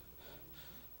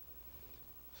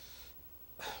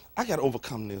 I gotta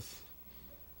overcome this.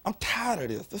 I'm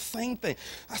tired of this. The same thing.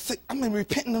 I've been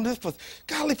repenting of this for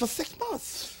 6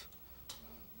 months.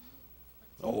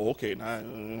 Oh, okay. Now,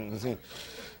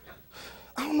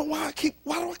 I don't know why do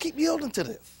I keep yielding to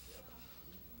this?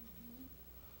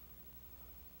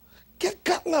 Get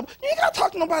gut level. You ain't got to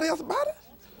talk to nobody else about it.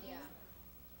 Yeah.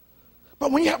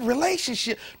 But when you have a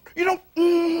relationship,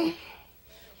 when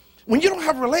you don't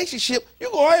have a relationship,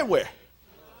 you go everywhere.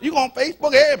 You go on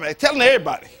Facebook, everybody, telling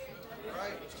everybody.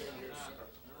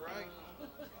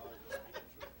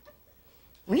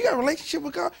 When you got a relationship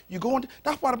with God, you go into,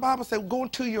 that's why the Bible says go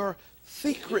into your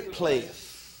secret place.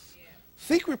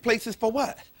 Secret place is for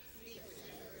what?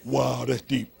 Wow, that's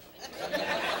deep.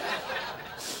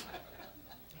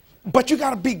 But you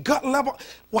got to be gut level.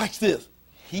 Watch this.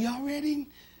 He already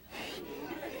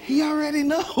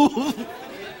knows.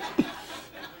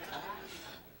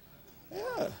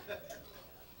 Yeah.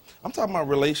 I'm talking about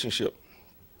relationship.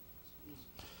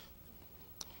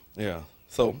 Yeah.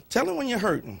 So tell him when you're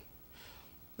hurting.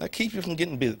 That keeps you from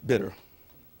getting bitter.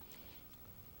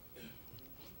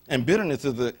 And bitterness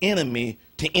is the enemy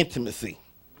to intimacy.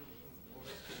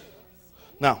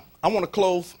 Now, I want to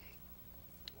close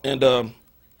and,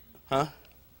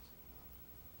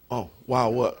 Oh, wow,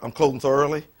 what? I'm closing so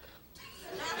early?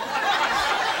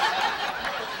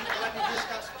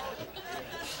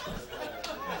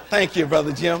 Thank you,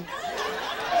 Brother Jim.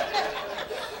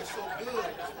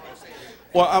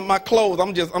 Well, my clothes,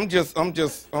 I'm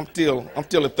still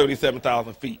at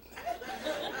 37,000 feet.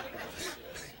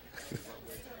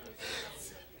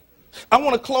 I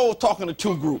want to close talking to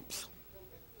two groups.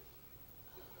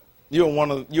 You're in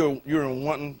one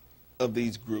of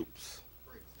these groups.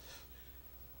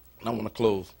 And I want to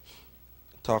close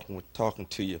talking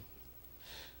to you.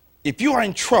 If you are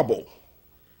in trouble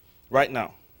right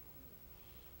now,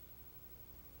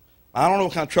 I don't know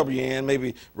what kind of trouble you're in,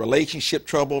 maybe relationship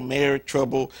trouble, marriage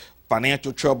trouble,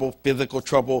 financial trouble, physical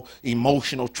trouble,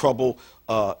 emotional trouble,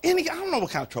 I don't know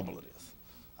what kind of trouble it is.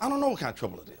 I don't know what kind of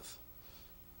trouble it is.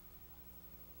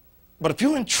 But if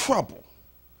you're in trouble,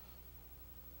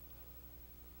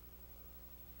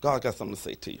 God got something to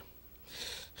say to you.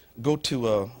 Go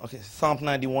to Psalm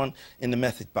 91 in the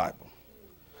Message Bible.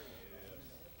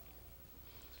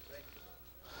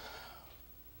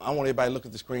 I want everybody to look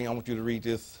at the screen. I want you to read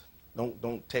this.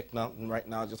 Don't text nothing right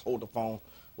now. Just hold the phone.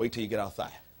 Wait till you get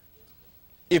outside.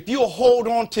 If you'll hold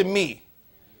on to me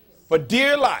for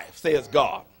dear life, says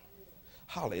God.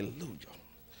 Hallelujah.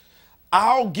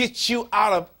 I'll get you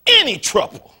out of any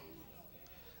trouble.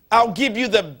 I'll give you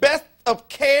the best of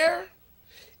care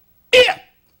if,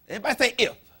 everybody say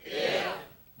if,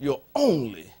 you'll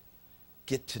only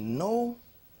get to know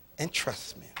and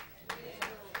trust me.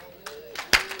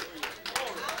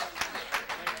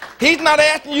 He's not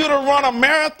asking you to run a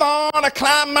marathon or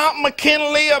climb Mount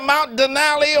McKinley or Mount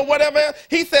Denali or whatever.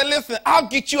 He said, listen, I'll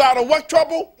get you out of what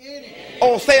trouble? Any.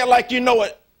 Oh, say it like you know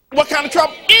it. What kind of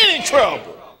trouble? Any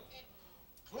trouble.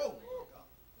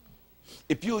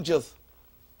 If you'll just,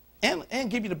 and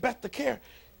give you the best of care,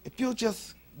 if you'll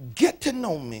just get to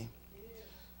know me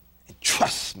and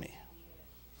trust me.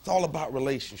 It's all about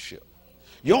relationship.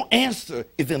 Your answer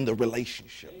is in the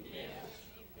relationship.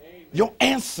 Your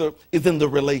answer is in the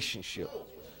relationship.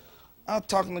 I was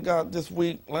talking to God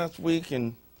last week,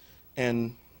 and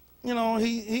you know,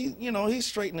 he's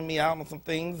straightening me out on some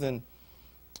things, and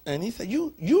he said,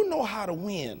 you know how to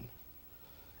win.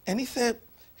 And he said,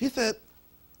 He said,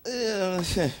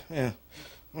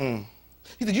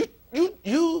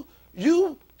 you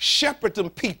shepherd them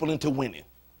people into winning.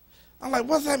 I'm like,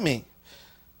 what's that mean?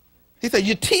 He said,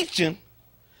 you're teaching,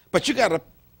 but you got to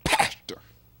pastor.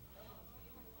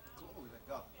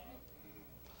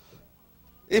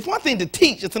 It's one thing to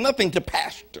teach, it's another thing to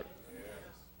pastor.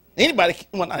 Anybody,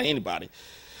 well, not anybody.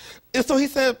 And so he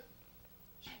said,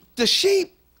 the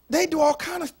sheep, they do all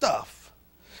kind of stuff.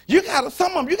 Some of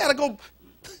them, you got to go,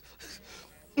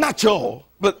 not y'all,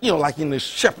 but, you know, like in the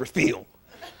shepherd field.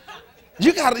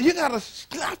 You got to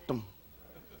slap them.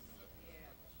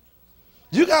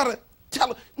 You got to tell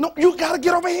them, no, you got to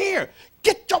get over here.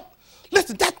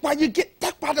 Listen, that's why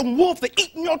the wolves are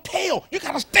eating your tail. You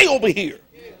got to stay over here.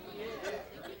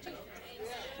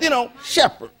 You know,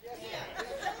 shepherd.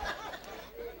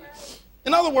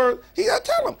 In other words, he got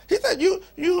to tell them. He said,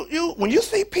 when you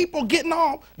see people getting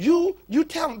off, you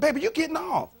tell them, baby, you're getting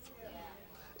off.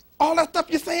 All that stuff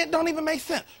you're saying don't even make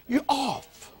sense. You're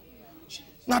off.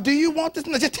 Now, do you want this?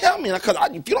 Now, just tell me, because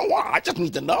if you don't want it, I just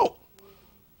need to know.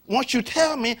 Once you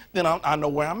tell me, then I know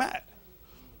where I'm at.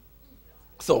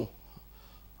 So,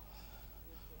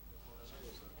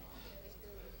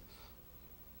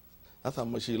 that's how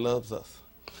much he loves us.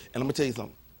 And let me tell you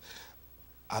something.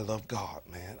 I love God,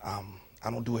 man. I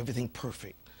don't do everything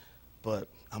perfect, but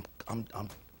I'm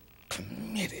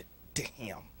committed to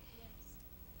him.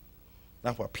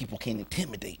 That's why people can't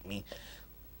intimidate me,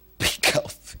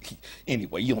 because,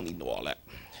 anyway, you don't need to know all that.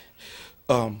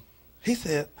 He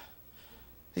said,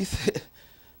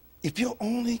 if you'll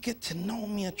only get to know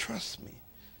me and trust me.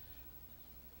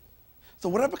 So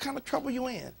whatever kind of trouble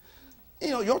you're in, you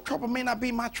know, your trouble may not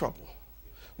be my trouble.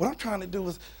 What I'm trying to do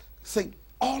is say,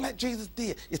 all that Jesus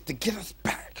did is to get us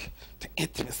back to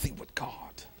intimacy with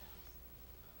God.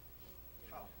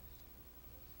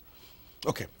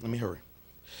 Okay, let me hurry.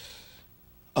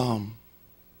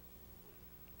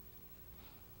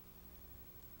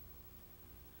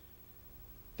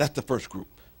 That's the first group.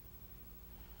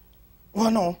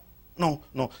 Well, no.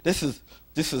 This is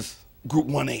group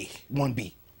 1A,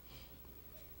 1B.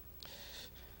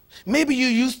 Maybe you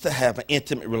used to have an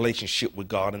intimate relationship with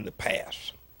God in the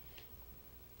past.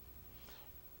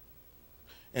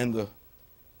 And the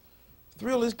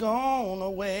thrill is gone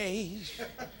away.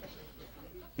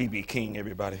 B.B. King,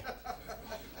 everybody.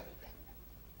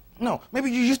 No,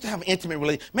 maybe you used to have an intimate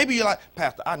relationship. Maybe you're like,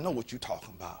 Pastor, I know what you're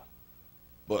talking about.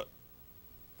 But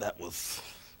that was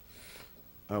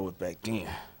back then.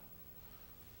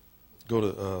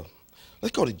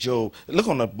 Let's go to Job. Look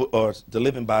on the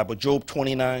Living Bible, Job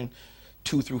 29,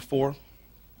 2 through 4.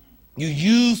 You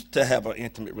used to have an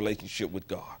intimate relationship with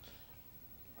God.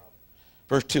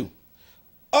 Verse 2.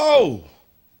 Oh,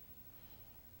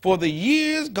 for the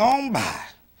years gone by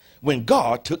when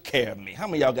God took care of me. How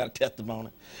many of y'all got a testimony?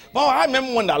 Boy, I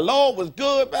remember when the Lord was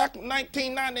good back in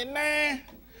 1999.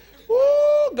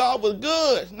 Woo, God was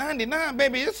good. 99,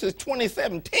 baby, this is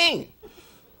 2017.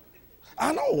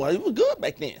 I know, it was good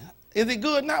back then. Is it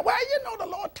good now? Well, you know the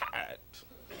Lord tired.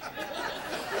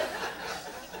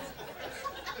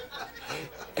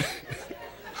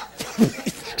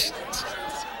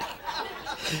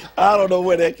 I don't know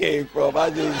where that came from. I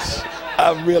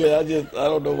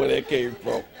don't know where that came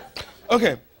from.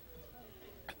 Okay,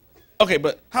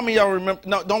 but how many of y'all remember?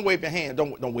 No, don't wave your hand.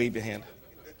 Don't wave your hand.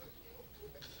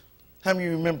 How many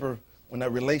of you remember when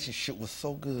that relationship was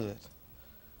so good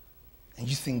and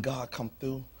you seen God come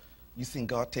through? You seen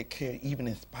God take care even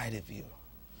in spite of you?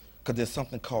 Because there's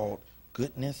something called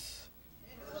goodness.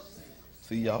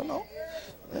 See, y'all know?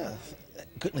 Yeah.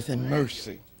 Goodness and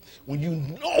mercy. When you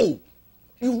know,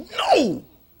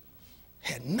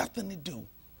 had nothing to do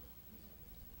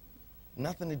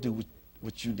with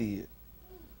what you did.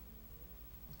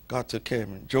 God took care of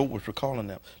me. Job was recalling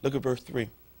that. Look at verse 3.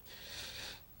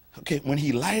 Okay, when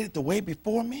he lighted the way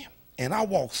before me, and I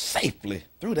walked safely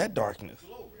through that darkness.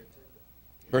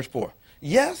 Verse 4.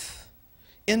 Yes,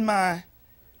 in my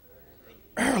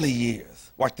early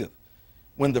years, watch this,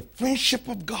 when the friendship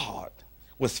of God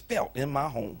was felt in my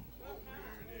home.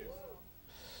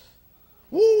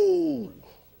 Woo!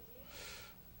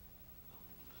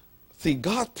 See,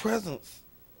 God's presence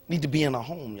need to be in our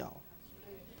home, y'all.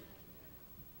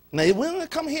 Now, we don't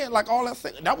come here like all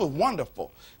that. That was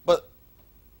wonderful. But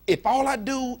if all I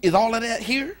do is all of that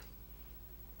here,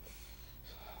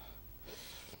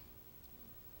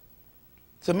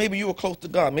 so maybe you were close to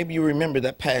God. Maybe you remember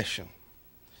that passion.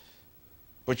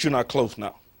 But you're not close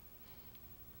now.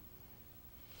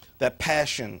 That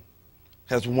passion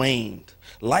has waned.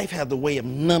 Life has a way of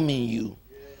numbing you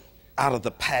out of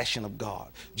the passion of God.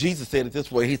 Jesus said it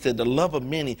this way. He said, the love of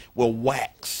many will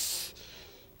wax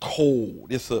cold.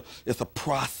 It's a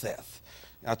process.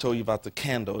 I told you about the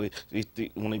candle. I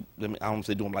don't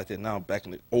say do them like that now. Back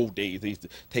in the old days, they used to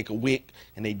take a wick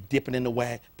and they dip it in the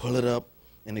wax, pull it up,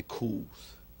 and it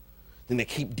cools. Then they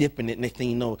keep dipping it. Next thing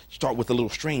you know, start with a little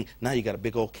string. Now you got a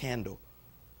big old candle.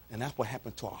 And that's what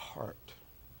happened to our heart.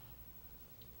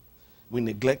 We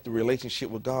neglect the relationship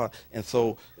with God, and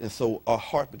so our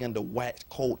heart began to wax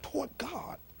cold toward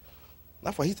God.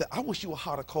 That's why he said, I wish you were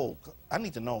hot or cold. I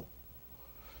need to know.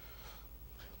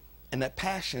 And that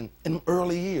passion in the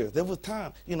early years, there was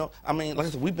time, like I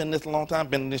said, we've been in this a long time.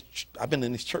 I've been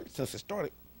in this church since it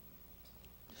started.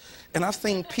 And I've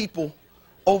seen people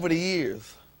over the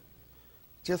years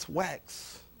just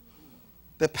wax.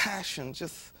 Their passion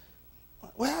just,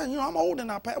 I'm older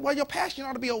now. Well, your passion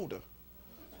ought to be older.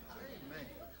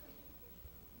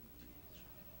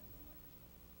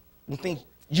 When things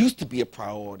used to be a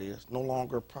priority, it's no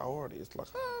longer a priority. It's like,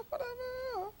 whatever.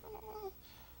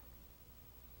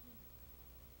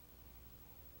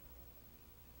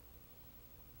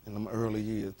 In them early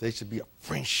years, there should be a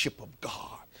friendship of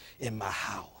God in my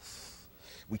house.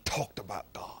 We talked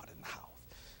about God in the house.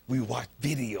 We watched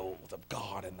videos of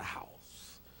God in the house.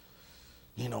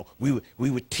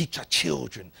 We would teach our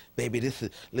children, baby,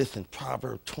 listen,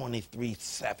 Proverbs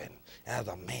 23:7. As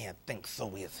a man thinks,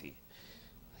 so is he.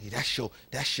 That's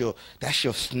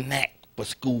your snack for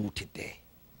school today.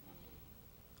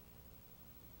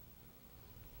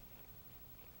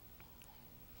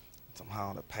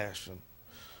 Somehow the passion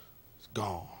is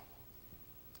gone,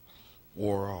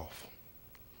 wore off.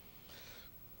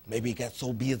 Maybe he got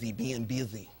so busy being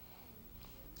busy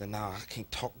that now I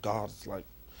can't talk. God's like,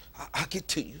 I'll get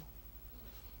to you.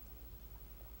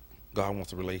 God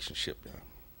wants a relationship, y'all.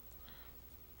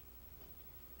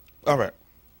 All right.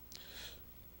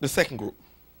 The second group.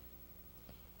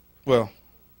 Well,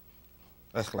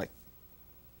 that's like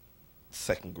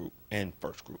second group and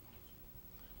first group.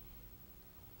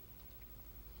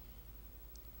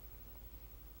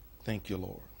 Thank you,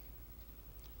 Lord.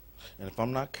 And if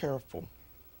I'm not careful,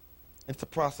 it's a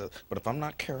process, but if I'm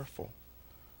not careful,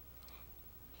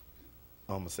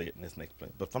 I'm going to say it in this next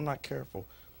place, but if I'm not careful,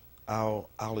 I'll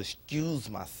excuse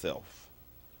myself.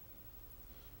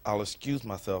 I'll excuse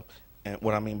myself. And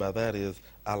what I mean by that is,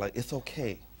 it's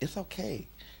okay. It's okay.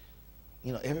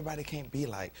 Everybody can't be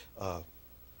like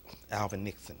Alvin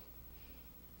Nixon.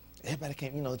 Everybody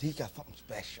can't, he got something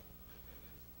special.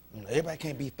 Everybody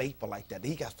can't be faithful like that.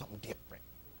 He got something different.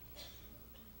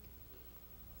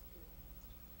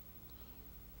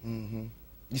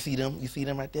 You see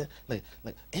them right there? Like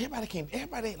everybody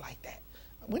ain't like that.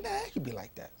 We're not asking you to be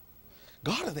like that.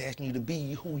 God is asking you to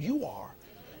be who you are.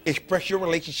 Express your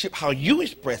relationship how you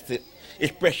express it.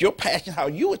 Express your passion how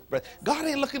you express. God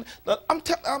ain't looking. I'm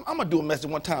gonna do a message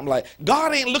one time like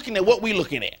God ain't looking at what we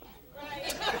looking at.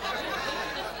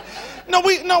 No,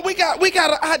 we got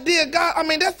an idea. God,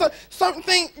 that's a certain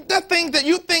thing. That thing that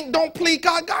you think don't please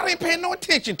God, God ain't paying no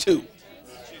attention to.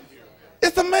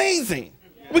 It's amazing.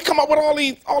 We come up with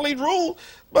all these rules,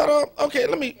 but okay,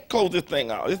 let me close this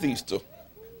thing out. It's Easter.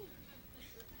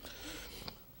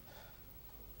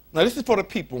 Now, this is for the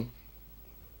people,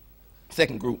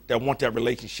 second group, that want that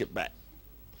relationship back.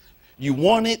 You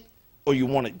want it or you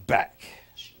want it back.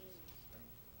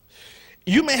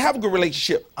 You may have a good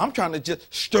relationship. I'm trying to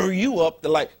just stir you up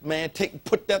to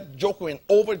put that joker in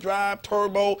overdrive,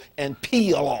 turbo, and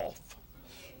peel off.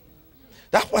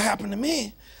 That's what happened to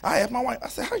me. I asked my wife, I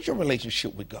said, how's your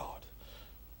relationship with God?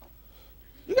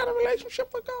 You got a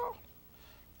relationship with God?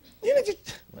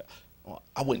 Well,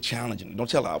 I wasn't challenging her. Don't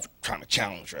tell her I was trying to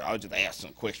challenge her. I was just asking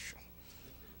a question.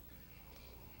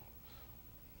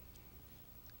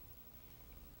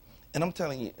 And I'm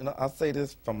telling you, I'll say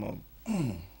this from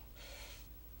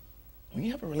When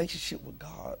you have a relationship with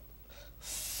God,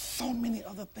 so many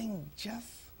other things just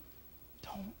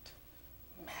don't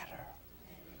matter.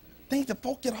 Things that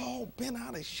folk get all bent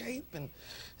out of shape and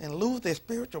lose their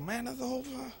spiritual manners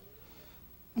over.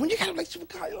 When you got a relationship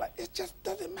with God, you're like, it just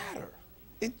doesn't matter.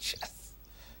 It just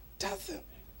doesn't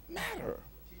matter.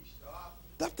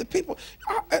 That's the people.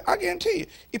 I guarantee you,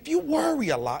 if you worry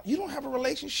a lot, you don't have a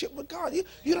relationship with God.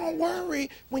 You don't worry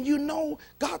when you know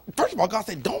God. First of all, God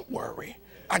said, don't worry.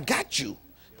 I got you.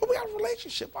 But we got a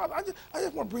relationship. I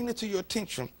just want to bring it to your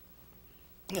attention.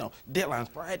 You know, deadline's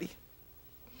Friday.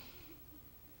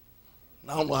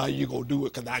 I don't know how you're going to do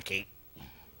it because I can't.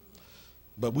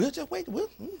 But we'll just wait.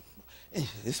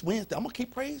 It's Wednesday. I'm going to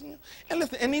keep praising you. And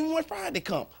listen, and even when Friday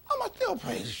comes, I'm going to still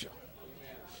praise you.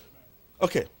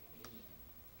 Okay.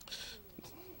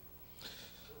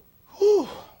 Whew.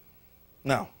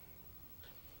 Now,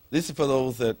 this is for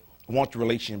those that want your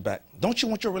relationship back. Don't you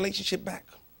want your relationship back?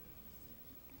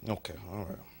 Okay, all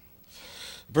right.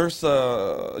 Verse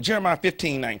Jeremiah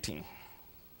 15:19.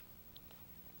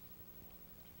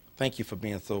 Thank you for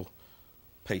being so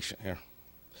patient here.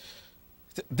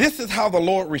 This is how the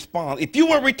Lord responds. If you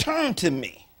will return to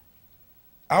me,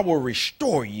 I will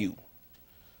restore you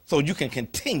so you can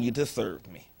continue to serve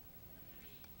me.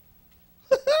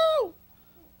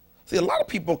 See, a lot of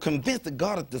people are convinced that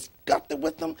God is disgusted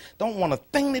with them, don't want a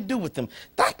thing to do with them.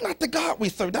 That's not the God we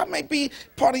serve. That may be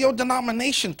part of your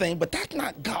denomination thing, but that's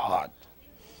not God.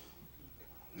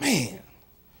 Man.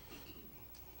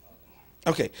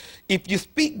 Okay, if you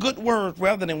speak good words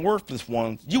rather than worthless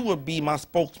ones, you will be my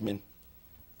spokesman.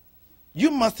 You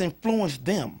must influence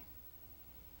them,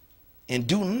 and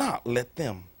do not let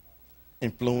them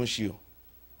influence you.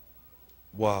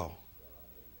 Wow.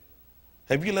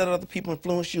 Have you let other people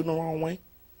influence you in the wrong way?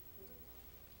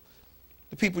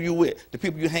 The people you're with, the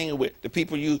people you're hanging with, the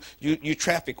people you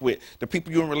traffic with, the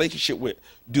people you're in relationship with.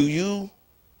 Do you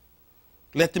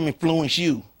let them influence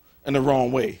you in the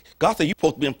wrong way? God said you're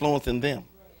supposed to be influencing them.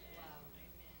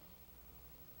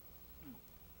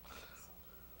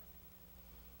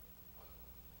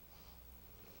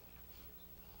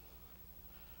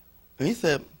 And he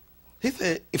said,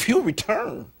 if you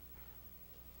return,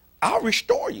 I'll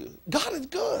restore you. God is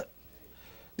good.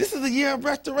 This is a year of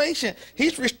restoration.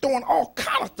 He's restoring all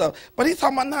kind of stuff. But he's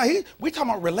talking about now, we're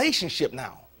talking about relationship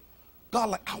now.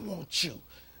 God like, I want you.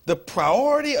 The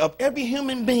priority of every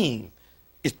human being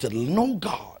is to know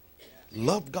God,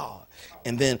 love God.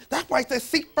 And then, that's why he says,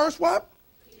 seek first what?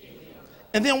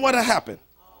 And then what'll happen?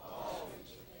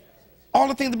 All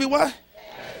the things to be what?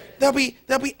 They'll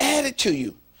be added to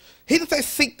you. He didn't say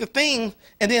seek the things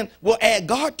and then we'll add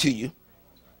God to you.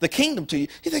 The kingdom to you.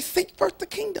 He said, seek first the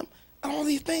kingdom and all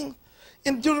these things.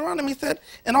 In Deuteronomy, he said,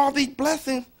 and all these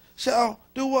blessings shall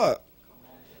do what?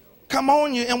 Come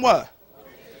on you and what?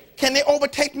 Can they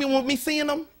overtake me with me seeing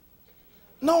them?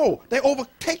 No, they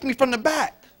overtake me from the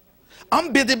back.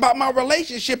 I'm busy about my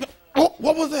relationship. Oh,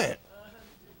 what was that?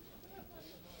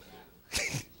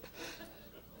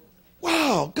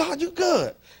 Wow, God, you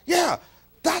good. Yeah,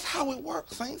 that's how it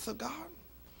works, saints of God.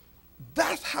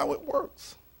 That's how it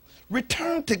works.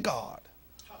 Return to God.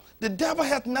 The devil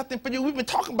has nothing for you. We've been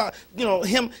talking about,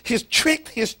 him, his trick,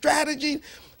 his strategy.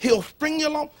 He'll string you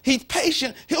along. He's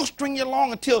patient. He'll string you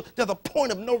along until there's a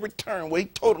point of no return where he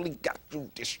totally got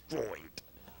you destroyed.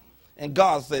 And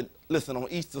God said, listen, on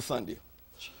Easter Sunday,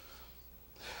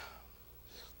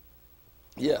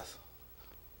 yes,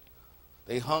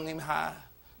 they hung him high.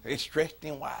 They stretched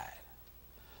him wide.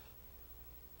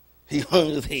 He hung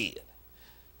his head.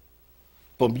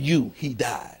 From you, he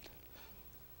died.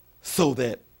 So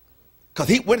that,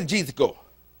 because where did Jesus go?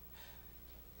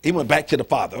 He went back to the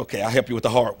Father. Okay, I'll help you with the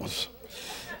hard ones.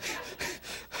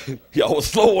 Y'all was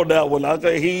slow on that one. I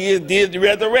say he did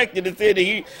resurrected and said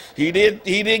he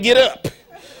didn't get up.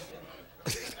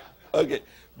 Okay,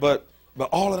 but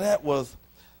all of that was,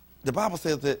 the Bible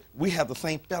says that we have the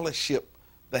same fellowship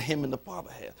that him and the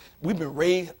Father had. We've been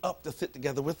raised up to sit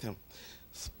together with him.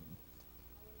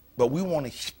 But we want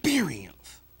to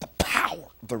experience the power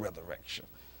of the resurrection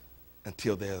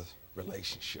until there's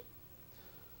relationship.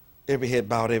 Every head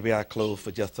bowed, every eye closed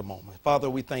for just a moment. Father,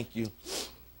 we thank you.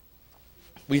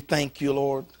 We thank you,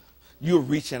 Lord. You're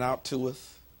reaching out to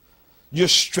us. You're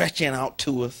stretching out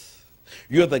to us.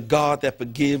 You're the God that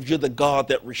forgives. You're the God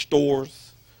that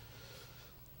restores.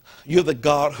 You're the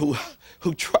God who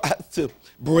tries to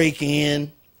break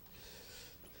in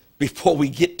before we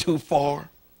get too far.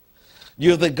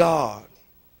 You're the God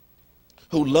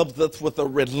who loves us with a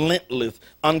relentless,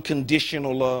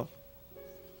 unconditional love.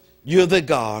 You're the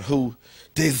God who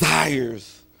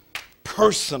desires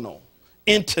personal,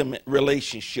 intimate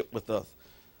relationship with us.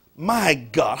 My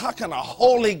God, how can a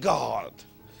holy God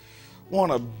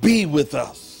want to be with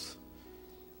us?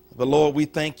 But Lord, we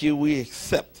thank you. We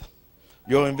accept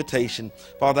your invitation.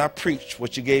 Father, I preached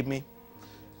what you gave me.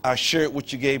 I shared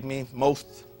what you gave me,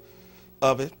 most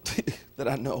of it that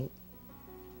I know.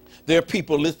 There are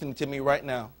people listening to me right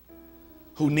now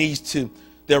who needs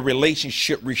their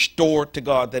relationship restored to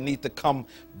God. They need to come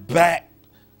back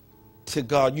to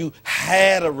God. You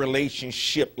had a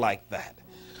relationship like that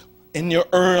in your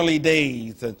early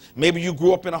days, and maybe you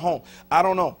grew up in a home. I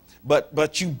don't know,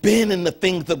 but you've been in the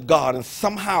things of God, and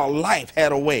somehow life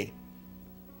had a way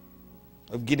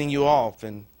of getting you off,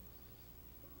 and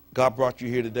God brought you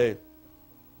here today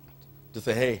to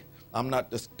say, hey, I'm not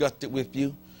disgusted with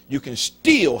you. You can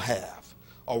still have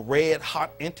a red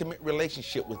hot intimate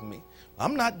relationship with me.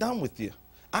 I'm not done with you.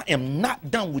 I am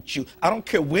not done with you. I don't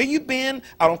care where you've been.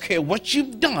 I don't care what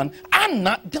you've done. I'm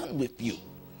not done with you.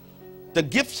 The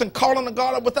gifts and calling of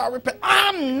God are without repentance.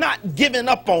 I'm not giving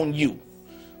up on you.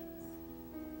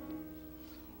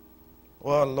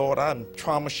 Well, Lord, I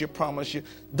promise you.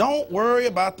 Don't worry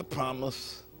about the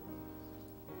promise.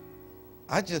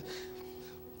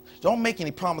 Don't make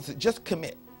any promises. Just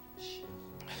commit.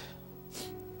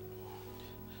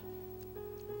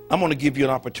 I'm going to give you an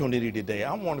opportunity today.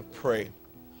 I want to pray.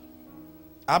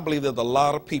 I believe there's a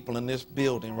lot of people in this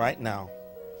building right now,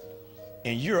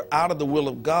 and you're out of the will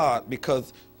of God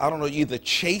because, I don't know, either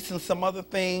chasing some other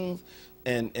things,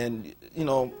 and you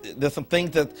know, there's some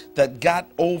things that got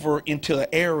over into an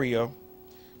area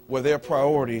where they're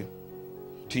priority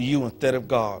to you instead of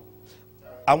God.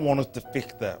 I want us to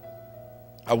fix that.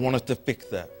 I want us to fix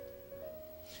that.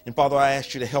 And Father, I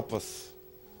ask you to help us.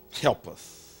 Help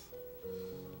us.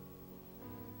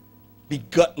 Be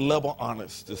gut level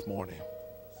honest this morning.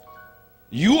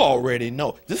 You already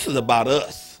know. This is about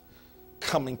us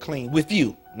coming clean with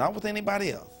you, not with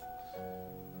anybody else.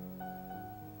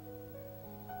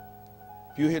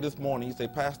 If you're here this morning, you say,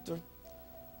 Pastor,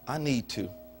 I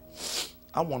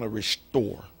want to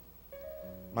restore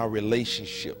my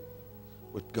relationship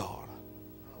with God.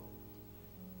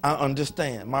 I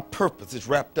understand my purpose is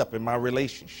wrapped up in my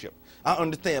relationship. I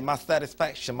understand my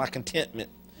satisfaction, my contentment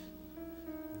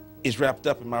is wrapped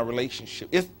up in my relationship.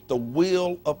 It's the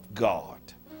will of God.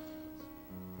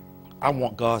 I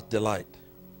want God's delight.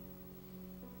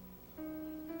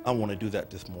 I want to do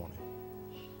that this morning.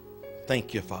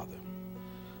 Thank you, Father.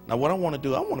 Now, what I want to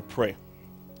do, I want to pray.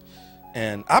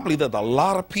 And I believe there's a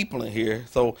lot of people in here,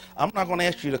 so I'm not going to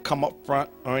ask you to come up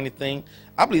front or anything.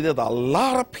 I believe there's a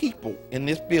lot of people in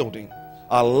this building,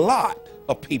 a lot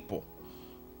of people.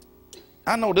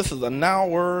 I know this is a now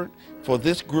word for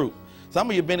this group. Some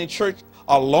of you have been in church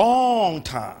a long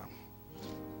time,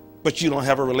 but you don't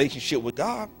have a relationship with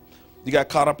God. You got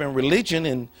caught up in religion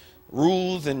and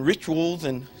rules and rituals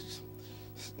and,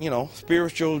 you know,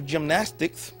 spiritual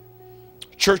gymnastics,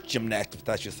 church gymnastics,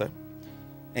 I should say.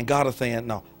 And God is saying,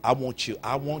 no, I want you.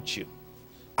 I want you.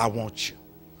 I want you.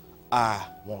 I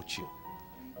want you.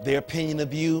 Their opinion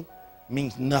of you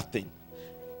means nothing.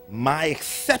 My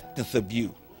acceptance of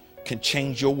you can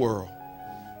change your world.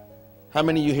 How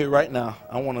many of you here right now?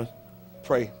 I want to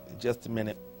pray in just a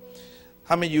minute.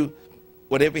 How many of you,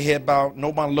 with every head bowed,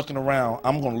 nobody looking around?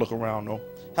 I'm going to look around, though.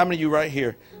 How many of you right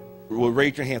here will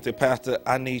raise your hand and say, Pastor,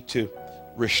 I need to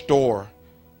restore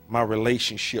my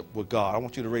relationship with God? I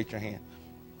want you to raise your hand.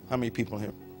 How many people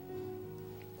here?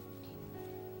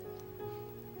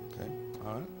 Okay,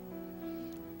 all right.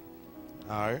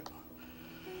 All right.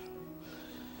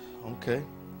 Okay.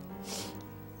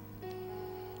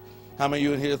 How many of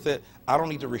you in here said, I don't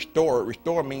need to restore it?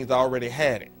 Restore means I already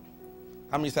had it.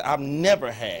 How many said, I've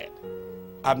never had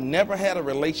a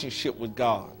relationship with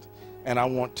God, and I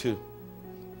want to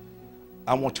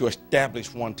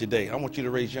establish one today. I want you to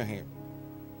raise your hand.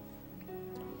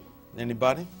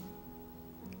 Anybody?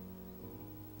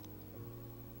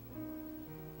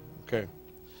 Okay.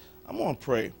 I'm going to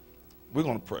pray. We're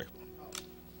going to pray.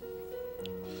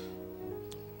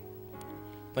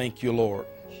 Thank you, Lord.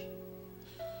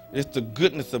 It's the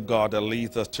goodness of God that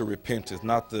leads us to repentance,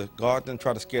 not God didn't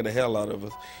try to scare the hell out of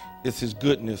us. It's his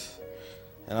goodness.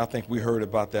 And I think we heard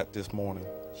about that this morning.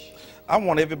 I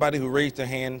want everybody who raised their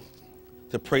hand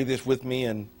to pray this with me.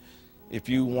 And if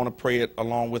you want to pray it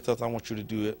along with us, I want you to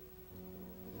do it.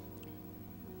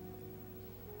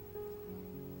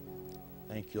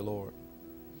 Thank you, Lord.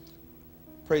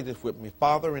 Pray this with me.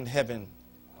 Father in heaven,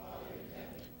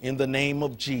 in the name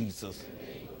of Jesus,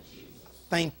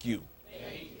 thank you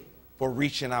for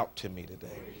reaching out to me today.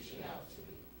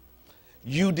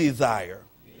 You desire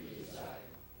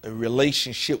a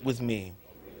relationship with me.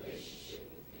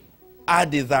 I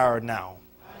desire now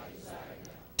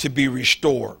to be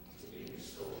restored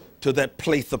to that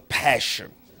place of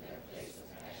passion,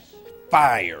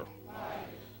 fire,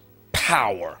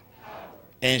 power,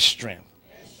 and strength.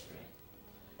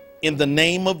 In the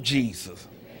name of Jesus,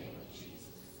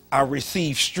 I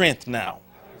receive strength now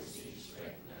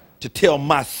to tell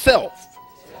myself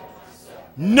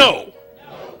no.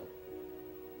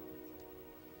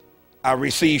 I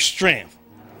receive strength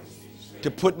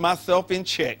to put myself in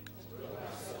check.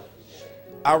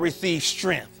 I receive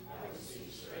strength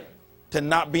to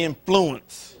not be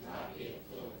influenced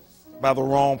by the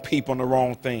wrong people and the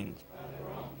wrong things.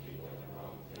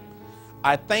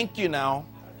 I thank you now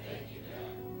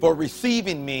for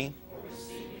receiving me.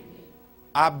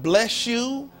 I bless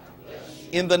you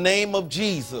in the name of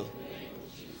Jesus.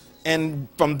 And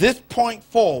from this point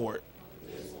forward,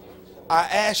 I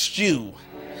ask you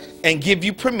and give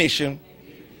you permission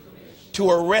to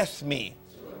arrest me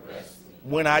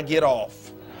when I get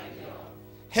off.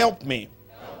 Help me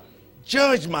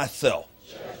judge myself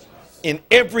in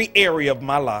every area of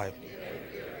my life.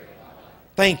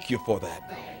 Thank you for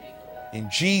that. In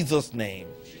Jesus' name,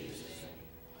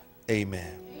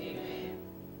 amen.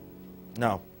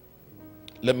 Now,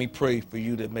 let me pray for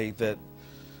you that made that.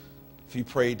 If you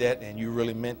prayed that and you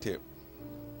really meant it.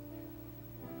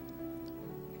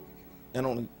 And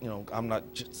only, I'm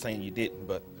not just saying you didn't,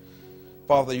 but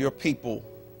Father, your people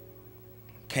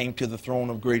came to the throne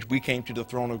of grace. We came to the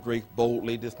throne of grace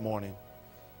boldly this morning.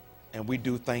 And we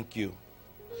do thank you.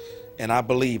 And I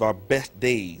believe our best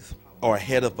days are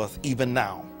ahead of us even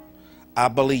now. I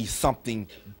believe something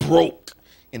broke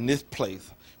in this place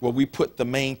where we put the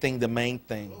main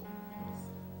thing.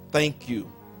 Thank you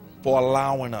for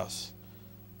allowing us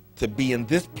to be in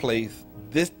this place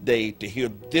this day, to hear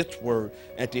this word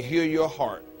and to hear your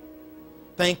heart.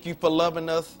 Thank you for loving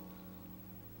us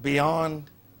beyond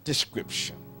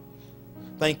description.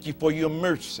 Thank you for your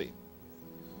mercy.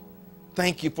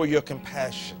 Thank you for your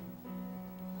compassion.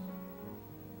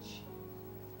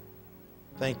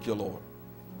 Thank you, Lord,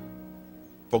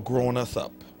 for growing us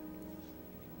up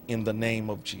in the name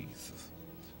of Jesus.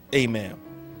 Amen.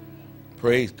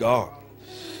 Praise God.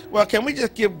 Well, can we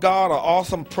just give God an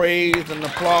awesome praise and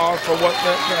applause for what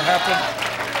that happened?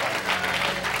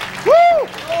 Woo!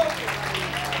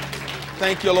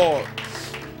 Thank you, Lord.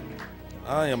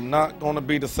 I am not going to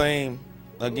be the same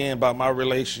again about my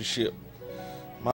relationship